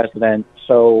vice president.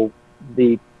 So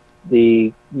the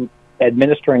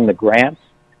administering the grants,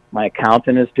 my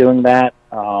accountant is doing that.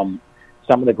 Some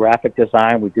of the graphic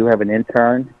design, we do have an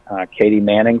intern, Katie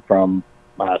Manning from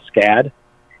SCAD,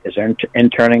 is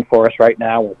interning for us right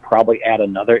now. We'll probably add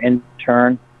another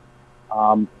intern.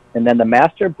 And then the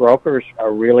master brokers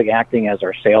are really acting as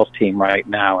our sales team right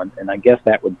now, and I guess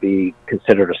that would be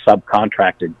considered a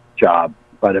subcontracted job.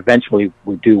 But eventually,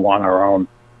 we do want our own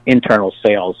internal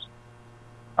sales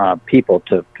people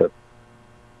to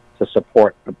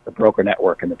support the broker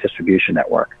network and the distribution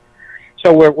network.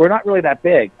 So we're not really that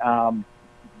big,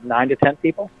 9 to 10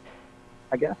 people,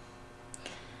 I guess.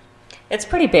 It's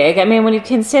pretty big. I mean, when you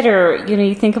consider,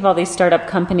 you think of all these startup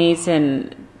companies,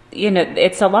 and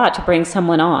it's a lot to bring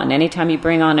someone on. Anytime you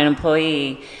bring on an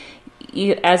employee,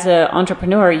 you, as an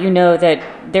entrepreneur, you know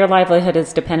that their livelihood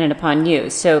is dependent upon you.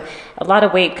 So a lot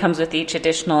of weight comes with each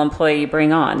additional employee you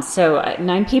bring on. So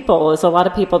 9 people is a lot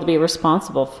of people to be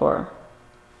responsible for.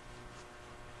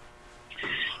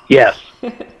 Yes,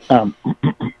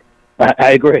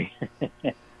 I agree.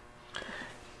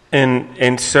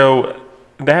 And so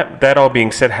that all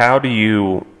being said, how do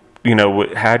you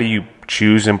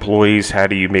choose employees? How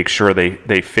do you make sure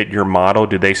they fit your model?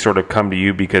 Do they sort of come to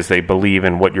you because they believe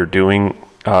in what you're doing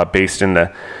based in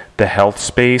the health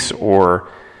space, or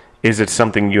is it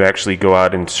something you actually go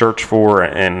out and search for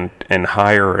and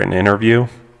hire and interview?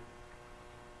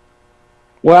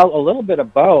 Well, a little bit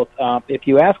of both. If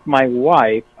you ask my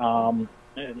wife,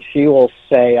 she will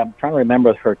say, I'm trying to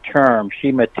remember her term,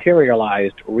 she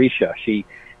materialized Risha. She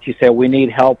said, we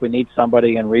need help, we need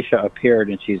somebody, and Risha appeared,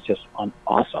 and she's just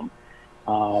awesome.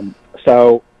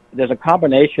 So there's a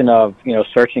combination of,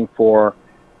 searching for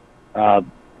a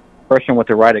person with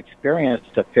the right experience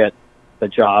to fit the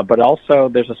job, but also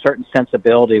there's a certain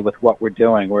sensibility with what we're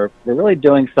doing. We're really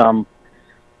doing some,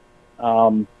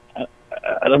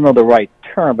 I don't know the right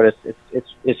term, but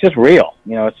it's just real.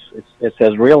 It's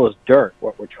as real as dirt,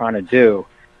 what we're trying to do.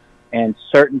 And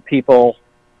certain people,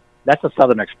 that's a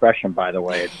Southern expression, by the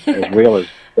way. It's as real as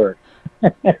dirt.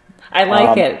 I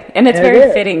like it. And it's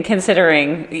very fitting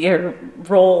considering your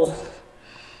role.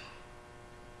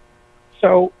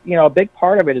 So, a big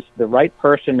part of it is the right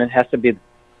person. It has to be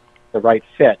the right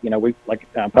fit.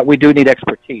 But we do need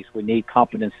expertise. We need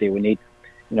competency. We need,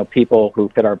 people who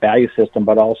fit our value system,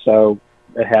 but also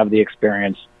have the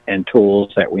experience and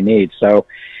tools that we need. So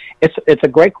it's a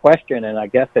great question. And I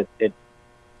guess it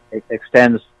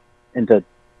extends into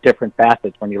different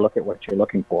facets when you look at what you're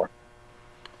looking for.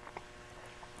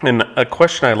 And a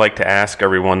question I like to ask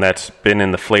everyone that's been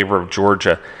in the flavor of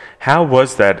Georgia, how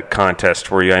was that contest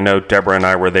for you? I know Deborah and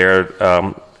I were there,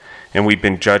 and we've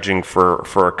been judging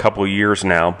for a couple of years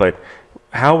now, but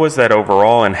how was that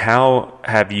overall, and how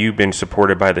have you been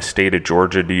supported by the state of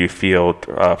Georgia, do you feel,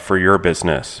 for your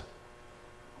business?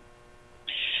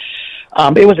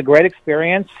 It was a great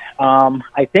experience.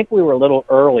 I think we were a little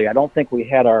early. I don't think we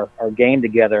had our game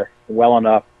together well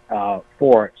enough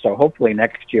for it. So hopefully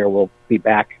next year we'll be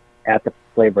back at the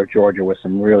Flavor of Georgia with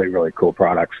some really, really cool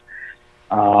products.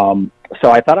 So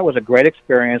I thought it was a great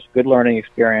experience, good learning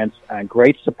experience, and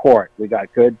great support. We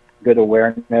got good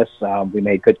awareness. We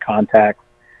made good contacts.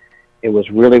 It was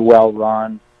really well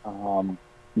run.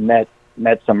 Met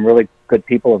some really good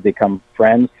people, have become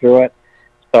friends through it.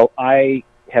 So I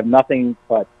have nothing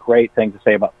but great things to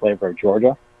say about Flavor of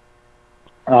Georgia.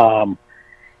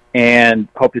 And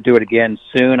hope to do it again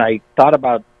soon. I thought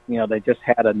about, they just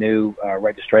had a new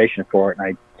registration for it, and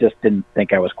I just didn't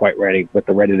think I was quite ready with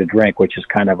the Ready to Drink, which is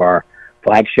kind of our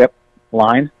flagship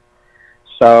line.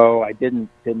 So I didn't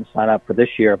sign up for this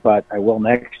year, but I will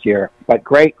next year. But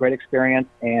great experience,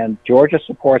 and Georgia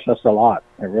supports us a lot.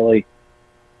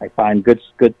 I find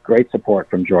great support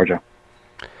from Georgia.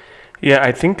 Yeah,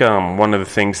 I think one of the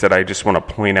things that I just want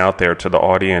to point out there to the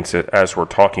audience as we're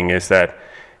talking is that,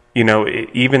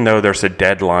 even though there's a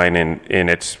deadline and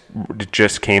it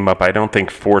just came up, I don't think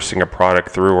forcing a product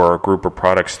through or a group of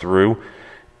products through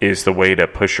is the way to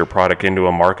push your product into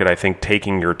a market. I think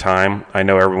taking your time, I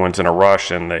know everyone's in a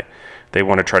rush and they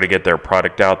want to try to get their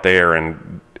product out there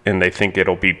and they think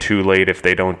it'll be too late if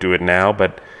they don't do it now,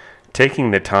 but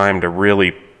taking the time to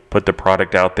really put the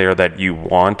product out there that you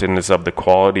want and is of the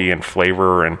quality and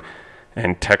flavor and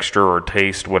texture or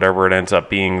taste, whatever it ends up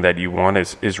being that you want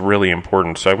is really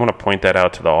important. So I want to point that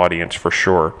out to the audience for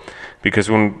sure, because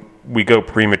when we go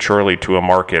prematurely to a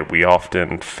market, we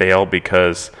often fail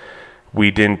because we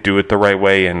didn't do it the right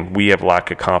way, and we have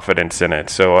lack of confidence in it.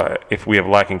 So if we have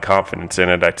lacking confidence in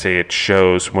it, I'd say it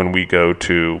shows when we go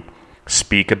to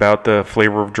speak about the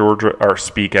flavor of Georgia, or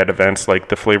speak at events like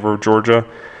the flavor of Georgia.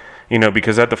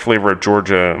 Because at the flavor of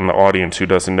Georgia, and the audience who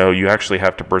doesn't know, you actually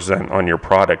have to present on your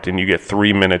product, and you get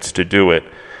 3 minutes to do it.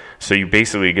 So you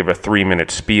basically give a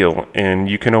 3-minute spiel, and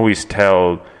you can always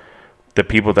tell the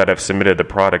people that have submitted the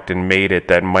product and made it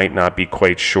that might not be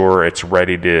quite sure it's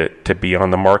ready to be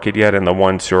on the market yet, and the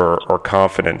ones who are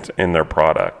confident in their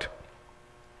product.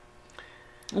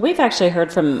 We've actually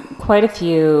heard from quite a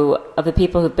few of the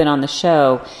people who've been on the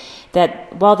show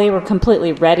that while they were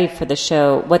completely ready for the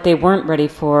show, what they weren't ready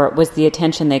for was the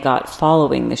attention they got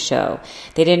following the show.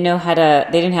 They didn't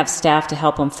have staff to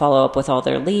help them follow up with all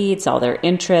their leads, all their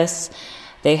interests.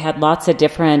 They had lots of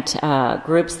different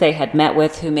groups they had met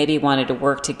with who maybe wanted to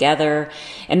work together,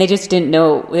 and they just didn't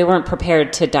know, they weren't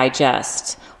prepared to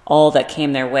digest all that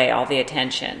came their way, all the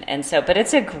attention. And so, but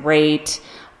it's a great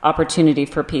opportunity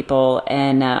for people,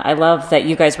 and I love that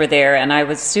you guys were there, and I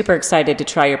was super excited to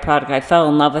try your product. I fell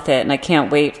in love with it, and I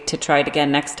can't wait to try it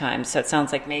again next time. So it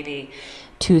sounds like maybe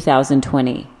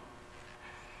 2020.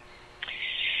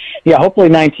 Yeah, hopefully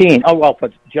 19. Oh, well,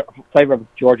 but flavor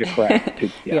of Georgia, correct.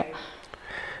 Yeah.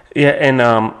 Yeah, and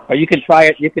or you can try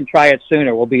it. You can try it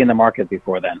sooner. We'll be in the market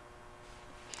before then.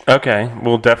 Okay,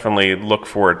 we'll definitely look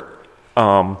for it.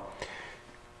 One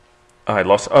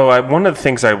of the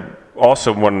things I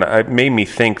also it made me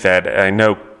think that I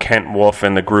know Kent Wolf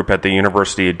and the group at the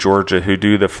University of Georgia who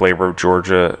do the flavor of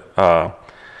Georgia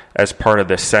as part of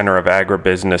the Center of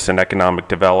Agribusiness and Economic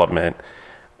Development.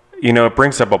 It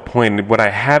brings up a point. What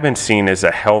I haven't seen is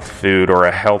a health food or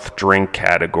a health drink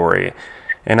category.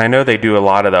 And I know they do a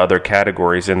lot of the other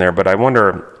categories in there, but I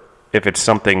wonder if it's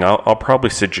something I'll probably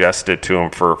suggest it to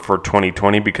them for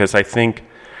 2020, because I think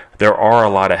there are a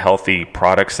lot of healthy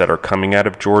products that are coming out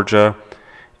of Georgia,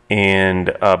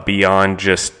 and beyond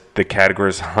just the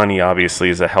categories. Honey obviously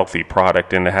is a healthy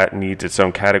product and it needs its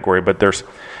own category, but there's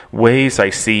ways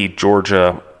I see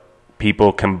Georgia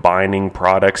people combining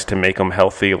products to make them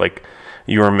healthy, like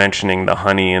you were mentioning the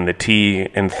honey and the tea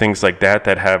and things like that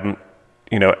have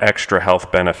extra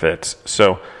health benefits.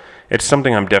 So it's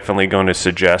something I'm definitely going to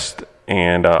suggest,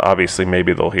 and obviously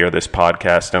maybe they'll hear this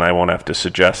podcast and I won't have to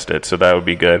suggest it, so that would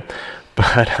be good.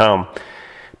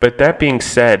 But that being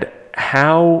said,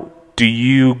 how do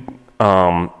you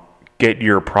get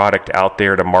your product out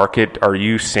there to market? Are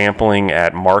you sampling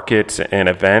at markets and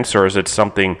events, or is it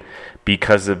something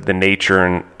because of the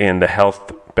nature and the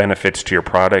health benefits to your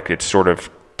product, it's sort of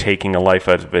taking a life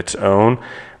of its own?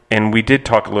 And we did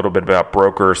talk a little bit about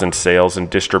brokers and sales and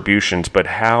distributions, but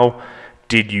how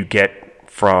did you get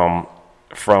from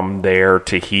there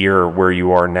to here where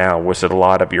you are now? Was it a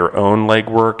lot of your own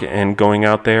legwork and going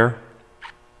out there?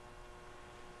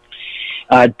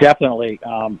 Definitely.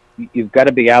 You've got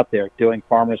to be out there doing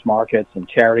farmers markets and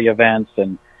charity events.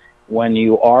 And when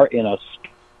you are in a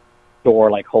store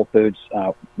like Whole Foods,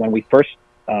 when we first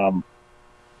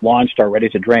launched our ready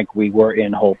to drink, we were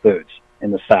in Whole Foods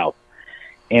in the South.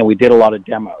 And we did a lot of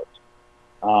demos.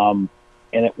 And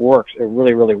it works. It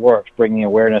really, really works, bringing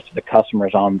awareness to the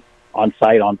customers on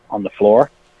site, on the floor.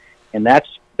 And that's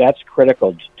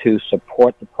critical to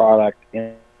support the product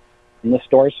in the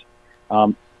stores.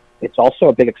 It's also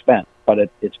a big expense, but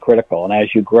it's critical. And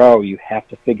as you grow, you have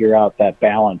to figure out that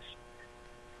balance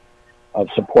of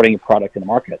supporting your product in the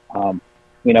market.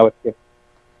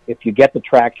 If you get the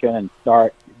traction and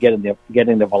start getting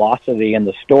the velocity in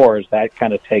the stores, that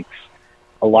kind of takes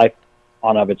a life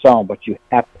on of its own, but you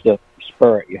have to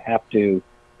spur it. You have to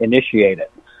initiate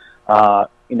it.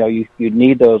 You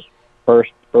need those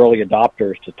first early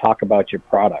adopters to talk about your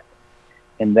product.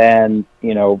 And then,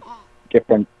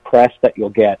 different press that you'll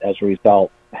get as a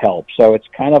result helps. So it's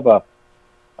kind of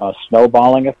a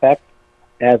snowballing effect,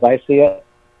 as I see it,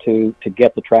 to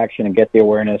get the traction and get the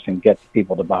awareness and get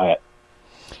people to buy it.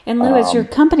 And Lou, as your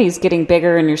company's getting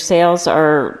bigger and your sales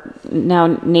are now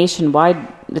nationwide,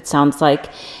 it sounds like,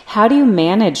 how do you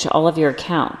manage all of your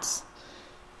accounts?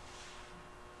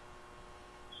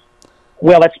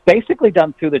 Well, it's basically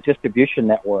done through the distribution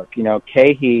network.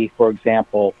 KeHE, for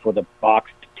example, for the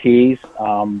boxed teas,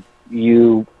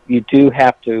 you do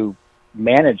have to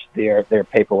manage their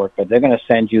paperwork, but they're going to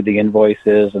send you the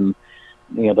invoices and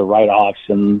the write-offs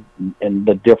and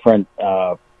the different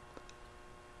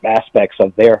aspects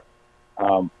of their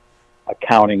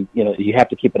accounting. You have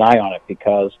to keep an eye on it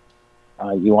because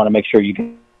you want to make sure you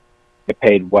get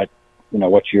paid what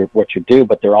you do,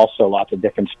 but there are also lots of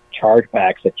different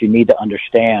chargebacks that you need to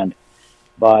understand.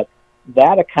 But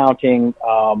that accounting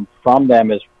from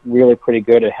them is really pretty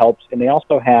good. It helps, and they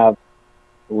also have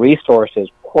resources,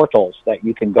 portals that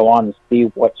you can go on and see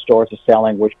what stores are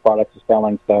selling, which products are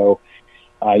selling. So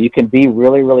you can be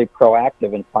really, really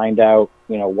proactive and find out,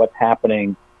 what's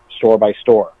happening store by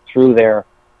store through their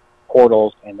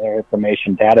portals and their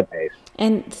information database.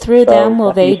 And through them,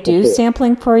 will they do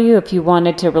sampling for you if you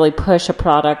wanted to really push a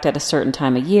product at a certain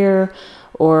time of year?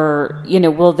 Or,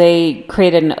 will they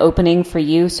create an opening for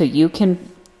you so you can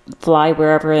fly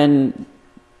wherever and,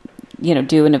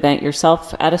 do an event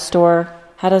yourself at a store?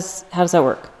 How does that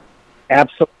work?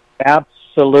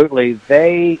 Absolutely.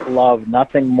 They love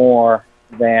nothing more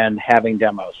than having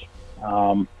demos.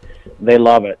 They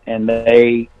love it. And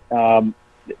that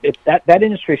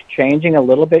industry is changing a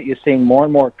little bit. You're seeing more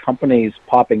and more companies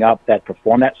popping up that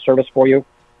perform that service for you.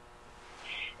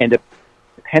 And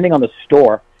depending on the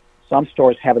store, some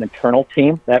stores have an internal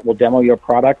team that will demo your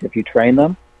product if you train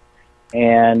them.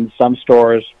 And some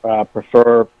stores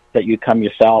prefer that you come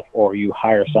yourself or you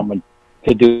hire someone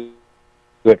to do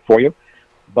it for you.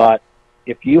 But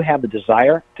if you have the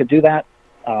desire to do that,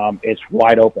 it's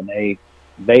wide open.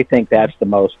 They think that's the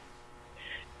most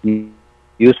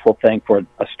useful thing for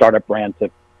a startup brand to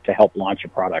help launch a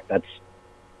product.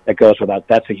 That goes without.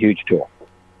 That's a huge tool.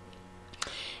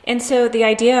 And so the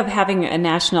idea of having a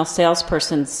national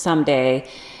salesperson someday,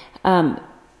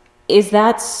 is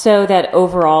that so that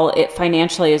overall it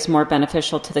financially is more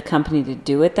beneficial to the company to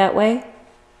do it that way?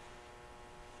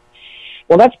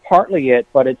 Well, that's partly it,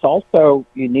 but it's also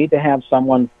you need to have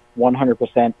someone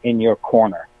 100% in your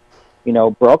corner.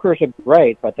 Brokers are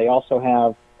great, but they also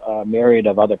have a myriad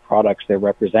of other products they're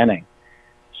representing.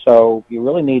 So you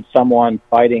really need someone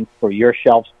fighting for your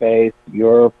shelf space,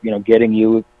 getting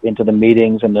you into the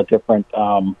meetings and the different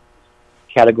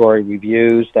category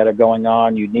reviews that are going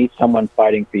on. You need someone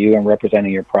fighting for you and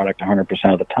representing your product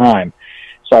 100% of the time.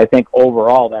 So I think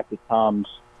overall that becomes,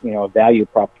 a value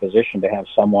proposition to have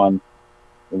someone,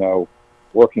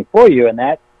 working for you. And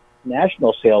that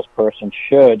national salesperson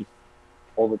should,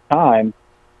 over time,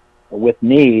 with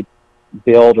need,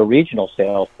 build a regional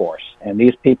sales force. And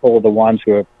these people are the ones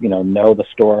who are, know the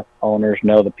store owners,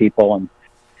 know the people,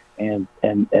 and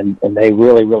they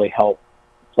really, really help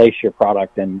place your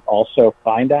product and also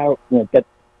find out, you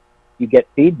get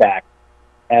feedback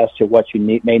as to what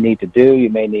you may need to do. You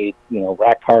may need,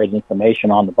 rack cards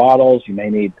information on the bottles. You may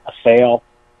need a sale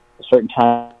at certain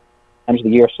times of the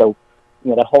year. So,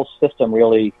 that whole system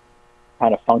really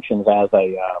kind of functions as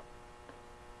a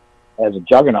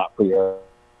juggernaut for your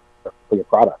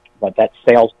product. But that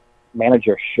sales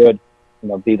manager should,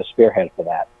 be the spearhead for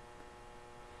that.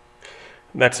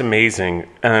 That's amazing.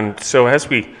 And so as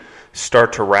we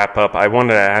start to wrap up, I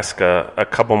wanted to ask a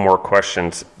couple more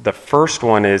questions. The first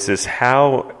one is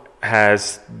how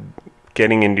has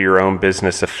getting into your own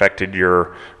business affected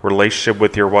your relationship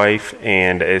with your wife?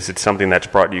 And is it something that's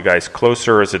brought you guys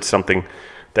closer? Is it something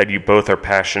that you both are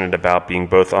passionate about, being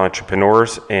both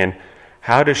entrepreneurs? And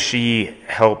how does she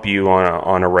help you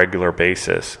on a regular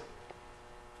basis?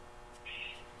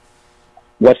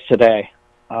 What's today?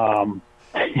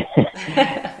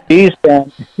 She's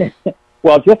been,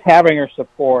 well, just having her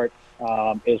support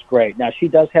is great. Now, she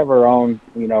does have her own,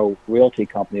 realty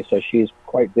company, so she's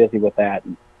quite busy with that.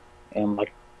 And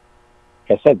like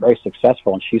I said, very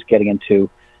successful, and she's getting into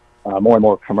more and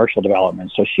more commercial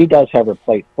development. So she does have her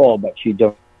plate full, but she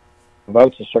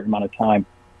devotes a certain amount of time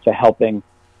to helping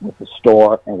with the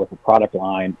store and with the product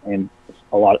line, and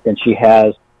she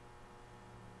has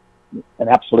an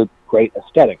absolute great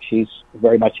aesthetic. She's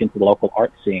very much into the local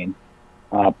art scene,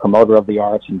 promoter of the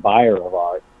arts and buyer of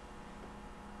art.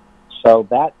 So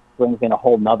that brings in a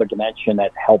whole nother dimension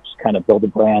that helps kind of build the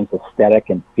brand's aesthetic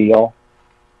and feel.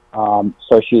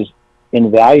 So she's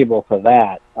invaluable for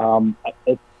that.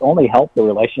 It's only helped the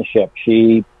relationship.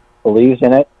 She believes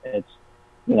in it. It's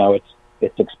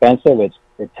expensive.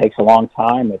 It takes a long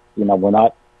time.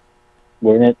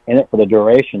 We're in it for the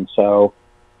duration. So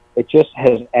it just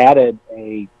has added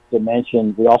a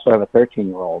dimension. We also have a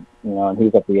 13-year-old, and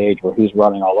he's at the age where he's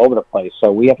running all over the place. So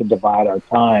we have to divide our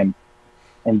time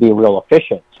and be real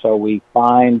efficient. So we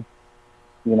find,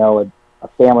 a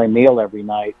family meal every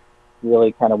night,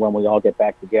 really kind of when we all get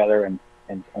back together and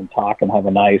talk and have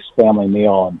a nice family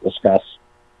meal and discuss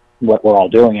what we're all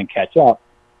doing and catch up.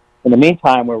 In the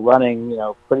meantime, we're running,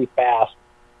 pretty fast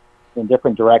in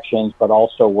different directions, but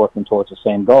also working towards the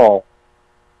same goal.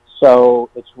 So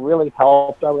it's really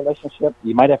helped our relationship.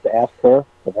 You might have to ask her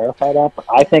to verify that, but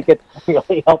I think it's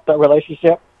really helped our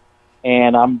relationship.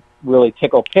 And I'm really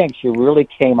tickled pink. She really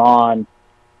came on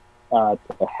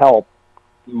to help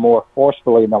more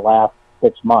forcefully in the last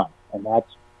 6 months, and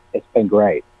it's been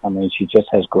great. I mean, she just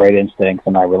has great instincts,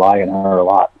 and I rely on her a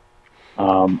lot.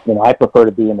 I prefer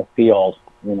to be in the field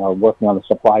working on the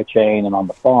supply chain and on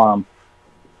the farm.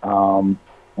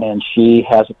 And she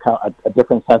has a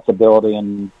different sensibility,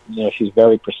 and she's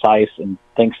very precise and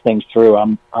thinks things through.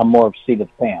 I'm more of seat of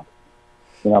the pants.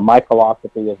 My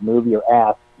philosophy is move your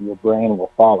ass, your brain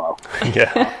will follow.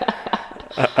 Yeah,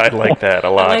 I like that a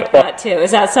lot. I like that too.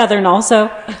 Is that Southern also?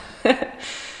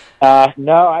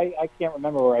 No, I can't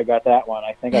remember where I got that one.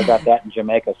 I think I got that in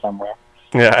Jamaica somewhere.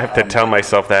 Yeah, I have to tell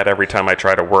myself that every time I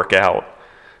try to work out.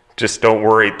 Just don't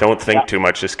worry, don't think too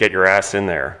much. Just get your ass in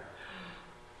there.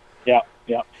 Yeah.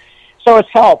 So it's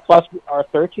helped. Plus, our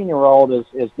 13-year-old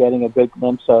is getting a good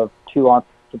glimpse of two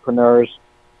entrepreneurs,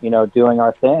 doing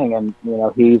our thing. And,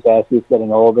 as he's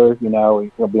getting older,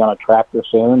 he'll be on a tractor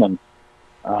soon. And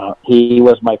he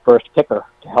was my first picker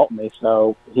to help me.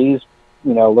 So he's,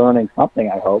 learning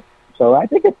something, I hope. So I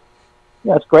think it's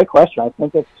a great question. I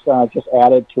think it's just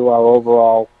added to our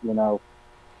overall,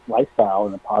 lifestyle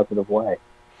in a positive way.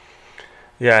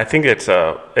 Yeah, I think it's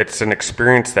an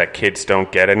experience that kids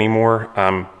don't get anymore.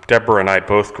 Deborah and I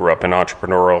both grew up in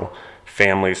entrepreneurial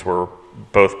families where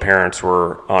both parents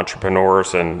were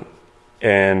entrepreneurs, and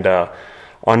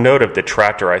on note of the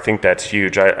tractor, I think that's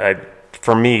huge.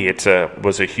 For me,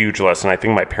 was a huge lesson. I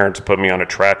think my parents put me on a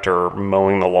tractor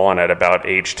mowing the lawn at about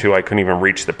age 2. I couldn't even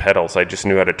reach the pedals. I just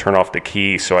knew how to turn off the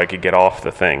key so I could get off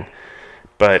the thing.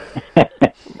 But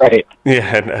right.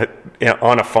 Yeah,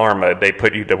 on a farm, they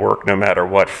put you to work no matter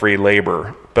what, free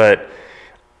labor. But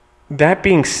that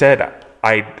being said,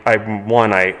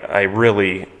 I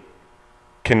really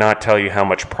cannot tell you how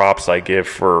much props I give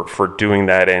for doing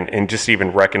that, and just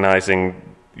even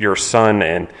recognizing your son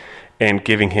and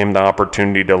giving him the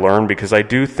opportunity to learn, because I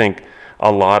do think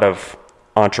a lot of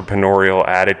entrepreneurial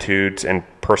attitudes and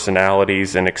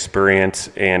personalities and experience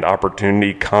and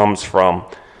opportunity comes from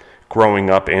growing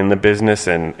up in the business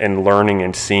and learning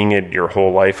and seeing it your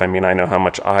whole life. I mean, I know how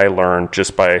much I learned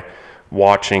just by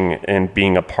watching and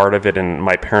being a part of it, and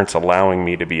my parents allowing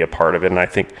me to be a part of it. And I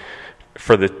think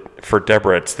for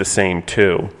Deborah, it's the same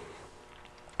too.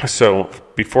 So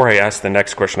before I ask the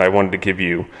next question, I wanted to give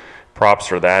you props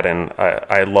for that, and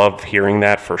I love hearing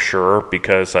that for sure,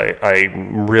 because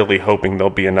I'm really hoping there'll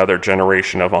be another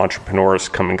generation of entrepreneurs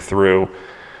coming through,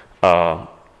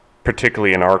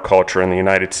 particularly in our culture in the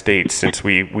United States, since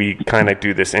we kind of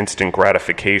do this instant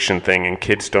gratification thing, and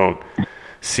kids don't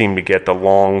seem to get the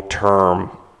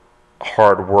long-term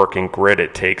hard work and grit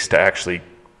it takes to actually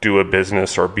do a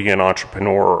business or be an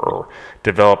entrepreneur or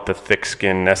develop the thick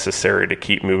skin necessary to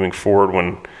keep moving forward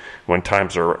when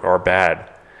times are bad.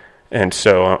 And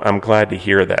so I'm glad to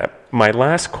hear that. My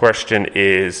last question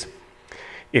is,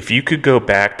 if you could go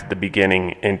back to the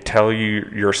beginning and tell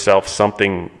yourself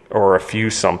something or a few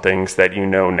somethings that you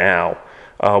know now,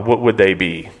 what would they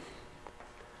be?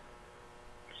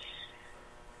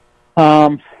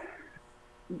 Trust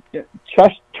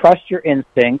your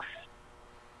instincts.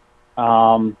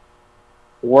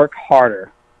 Work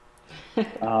harder,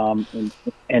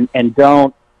 and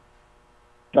don't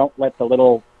let the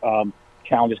little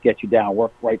challenges get you down.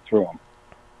 Work right through them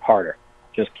harder.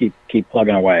 Just keep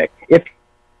plugging away. If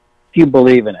you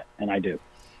believe in it, and I do.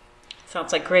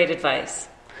 Sounds like great advice.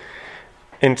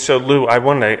 And so, Lou, I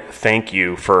want to thank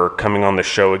you for coming on the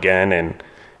show again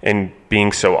and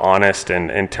being so honest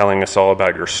and telling us all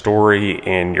about your story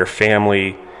and your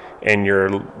family and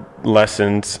your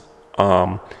lessons.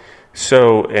 And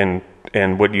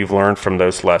what you've learned from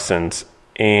those lessons.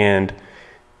 And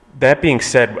that being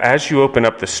said, as you open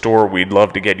up the store, we'd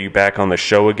love to get you back on the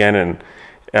show again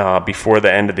and before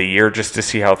the end of the year, just to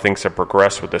see how things have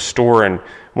progressed with the store. And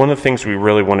one of the things we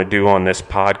really want to do on this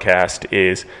podcast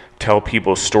is tell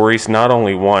people stories, not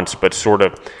only once, but sort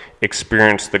of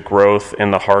experience the growth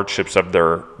and the hardships of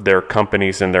their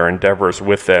companies and their endeavors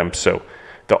with them, so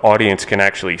the audience can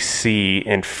actually see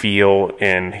and feel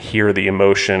and hear the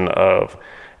emotion of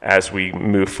as we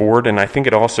move forward. And I think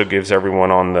it also gives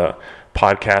everyone on the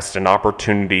podcast an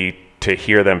opportunity to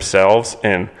hear themselves,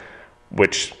 and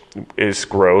which is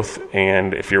growth,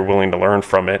 and if you're willing to learn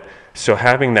from it. So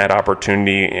having that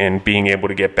opportunity and being able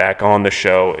to get back on the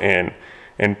show and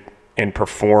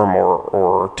perform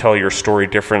or tell your story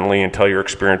differently and tell your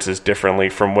experiences differently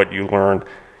from what you learned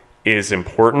is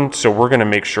important. So we're going to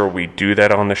make sure we do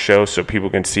that on the show so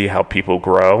people can see how people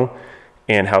grow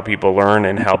and how people learn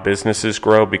and how businesses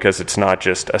grow, because it's not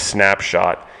just a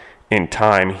snapshot in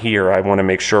time here. I want to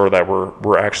make sure that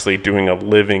we're actually doing a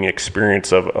living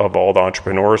experience of all the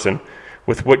entrepreneurs. And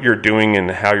with what you're doing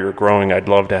and how you're growing, I'd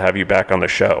love to have you back on the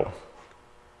show.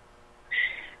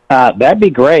 That'd be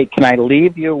great. Can I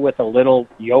leave you with a little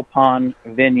Yaupon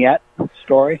vignette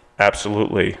story?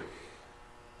 Absolutely.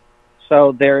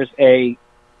 So there's a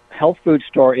health food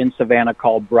store in Savannah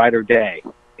called Brighter Day.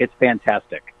 It's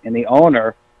fantastic. And the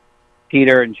owner,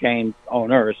 Peter and Jane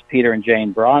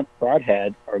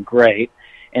Broadhead, are great.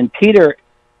 And Peter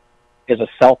is a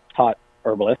self-taught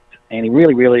herbalist, and he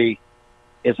really, really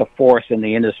is a force in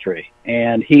the industry.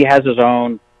 And he has his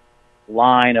own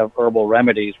line of herbal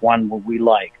remedies, one we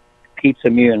like, Pete's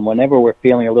Immune. Whenever we're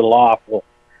feeling a little off, we'll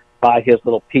buy his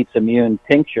little Pete's Immune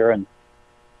tincture and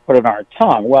put it on our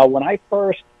tongue. Well, when I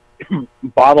first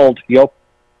bottled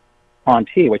Yaupon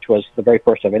tea, which was the very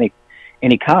first of any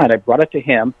kind, I brought it to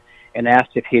him and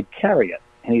asked if he'd carry it.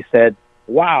 And he said,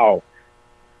 wow,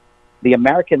 the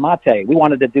American mate, we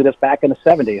wanted to do this back in the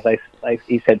 70s.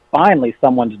 He said, finally,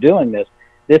 someone's doing this.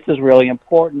 This is really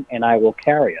important, and I will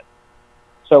carry it.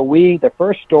 So the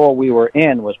first store we were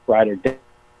in was Brighter Day.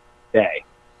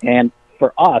 And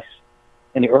for us,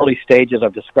 in the early stages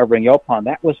of discovering Yaupon,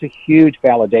 that was a huge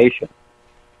validation.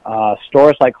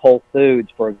 Stores like Whole Foods,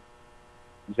 for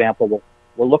example,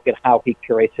 will look at how he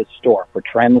curates his store for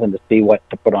trends and to see what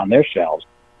to put on their shelves.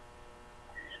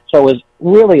 So it was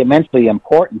really immensely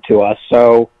important to us.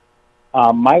 So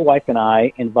my wife and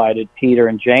I invited Peter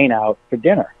and Jane out for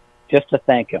dinner just to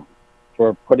thank him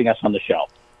for putting us on the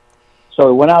shelf. So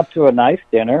we went out to a nice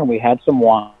dinner, and we had some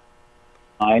wine.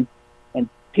 And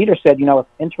Peter said, an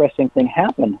interesting thing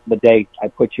happened the day I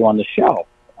put you on the shelf.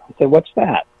 I said, what's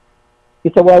that? He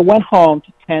said, well, I went home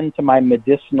to tend to my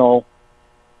medicinal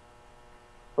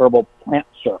herbal plant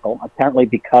circle. Apparently,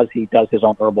 because he does his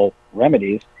own herbal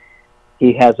remedies,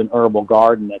 he has an herbal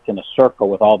garden that's in a circle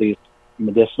with all these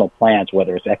medicinal plants,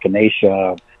 whether it's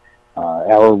echinacea,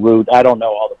 arrowroot, I don't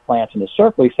know all the plants in the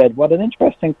circle. He said, what an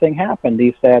interesting thing happened.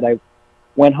 He said, I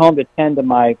went home to tend to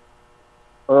my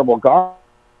herbal garden,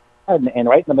 and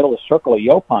right in the middle of the circle, a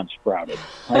Yaupon sprouted.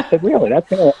 And I said, really?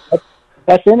 That's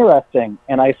interesting.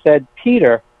 And I said,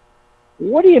 Peter,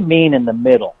 what do you mean in the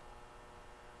middle?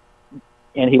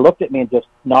 And he looked at me and just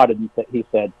nodded and he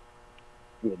said,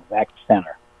 the exact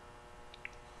center.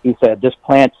 He said, this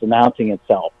plant's announcing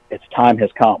itself. Its time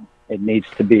has come. It needs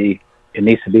to be in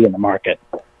the market.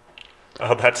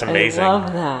 Oh, that's amazing. I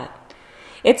love that.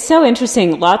 It's so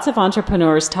interesting. Lots of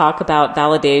entrepreneurs talk about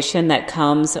validation that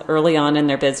comes early on in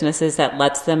their businesses that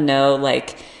lets them know,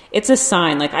 like, it's a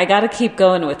sign, like, I got to keep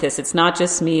going with this. It's not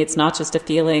just me. It's not just a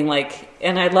feeling, like,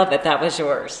 and I love it. That was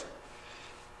yours.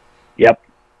 Yep.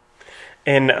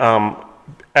 And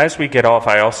as we get off,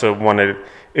 I also wanted,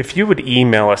 if you would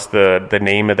email us the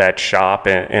name of that shop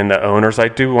and the owners, I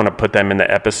do want to put them in the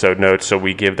episode notes so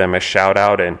we give them a shout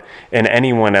out, and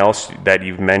anyone else that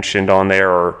you've mentioned on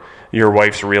there, or your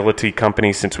wife's realty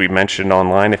company, since we mentioned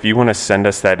online, if you want to send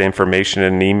us that information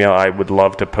in an email, I would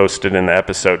love to post it in the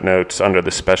episode notes under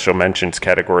the special mentions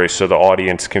category so the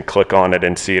audience can click on it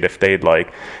and see it if they'd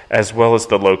like, as well as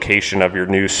the location of your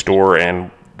new store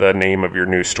and the name of your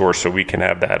new store, so we can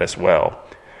have that as well.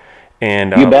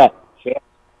 And you bet. Sure.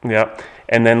 Yeah.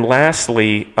 And then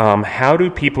lastly, how do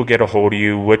people get a hold of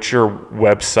you? What's your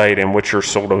website and what's your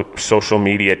social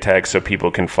media tag so people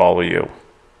can follow you?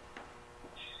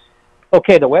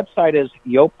 Okay, the website is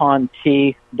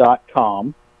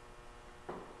yaupontea.com,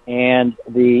 and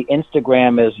the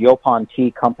Instagram is Yaupon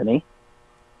Tea Company.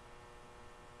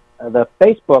 The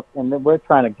Facebook, and we're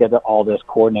trying to get all this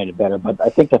coordinated better, but I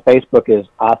think the Facebook is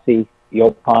Aussie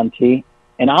Yaupon Tea.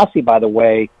 And Aussie, by the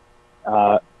way,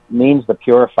 means the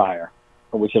purifier,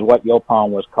 which is what Yaupon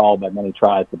was called by many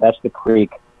tribes, but that's the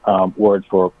Creek word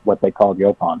for what they called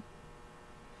Yaupon.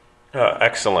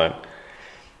 Excellent.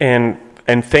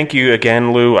 And thank you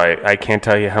again, Lou. I can't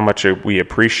tell you how much we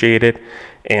appreciate it.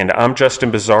 And I'm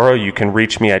Justin Bizzarro. You can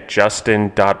reach me at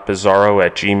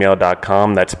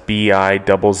justin.bizzarro@gmail.com. That's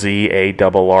Bizzarro.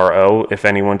 If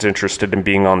anyone's interested in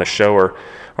being on the show or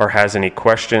has any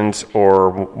questions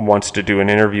or wants to do an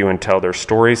interview and tell their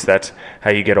stories, that's how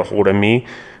you get a hold of me.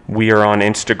 We are on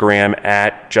Instagram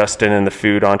at Justin and the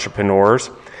Food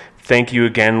Entrepreneurs. Thank you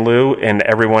again, Lou, and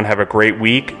everyone have a great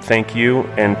week. Thank you,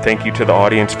 and thank you to the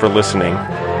audience for listening.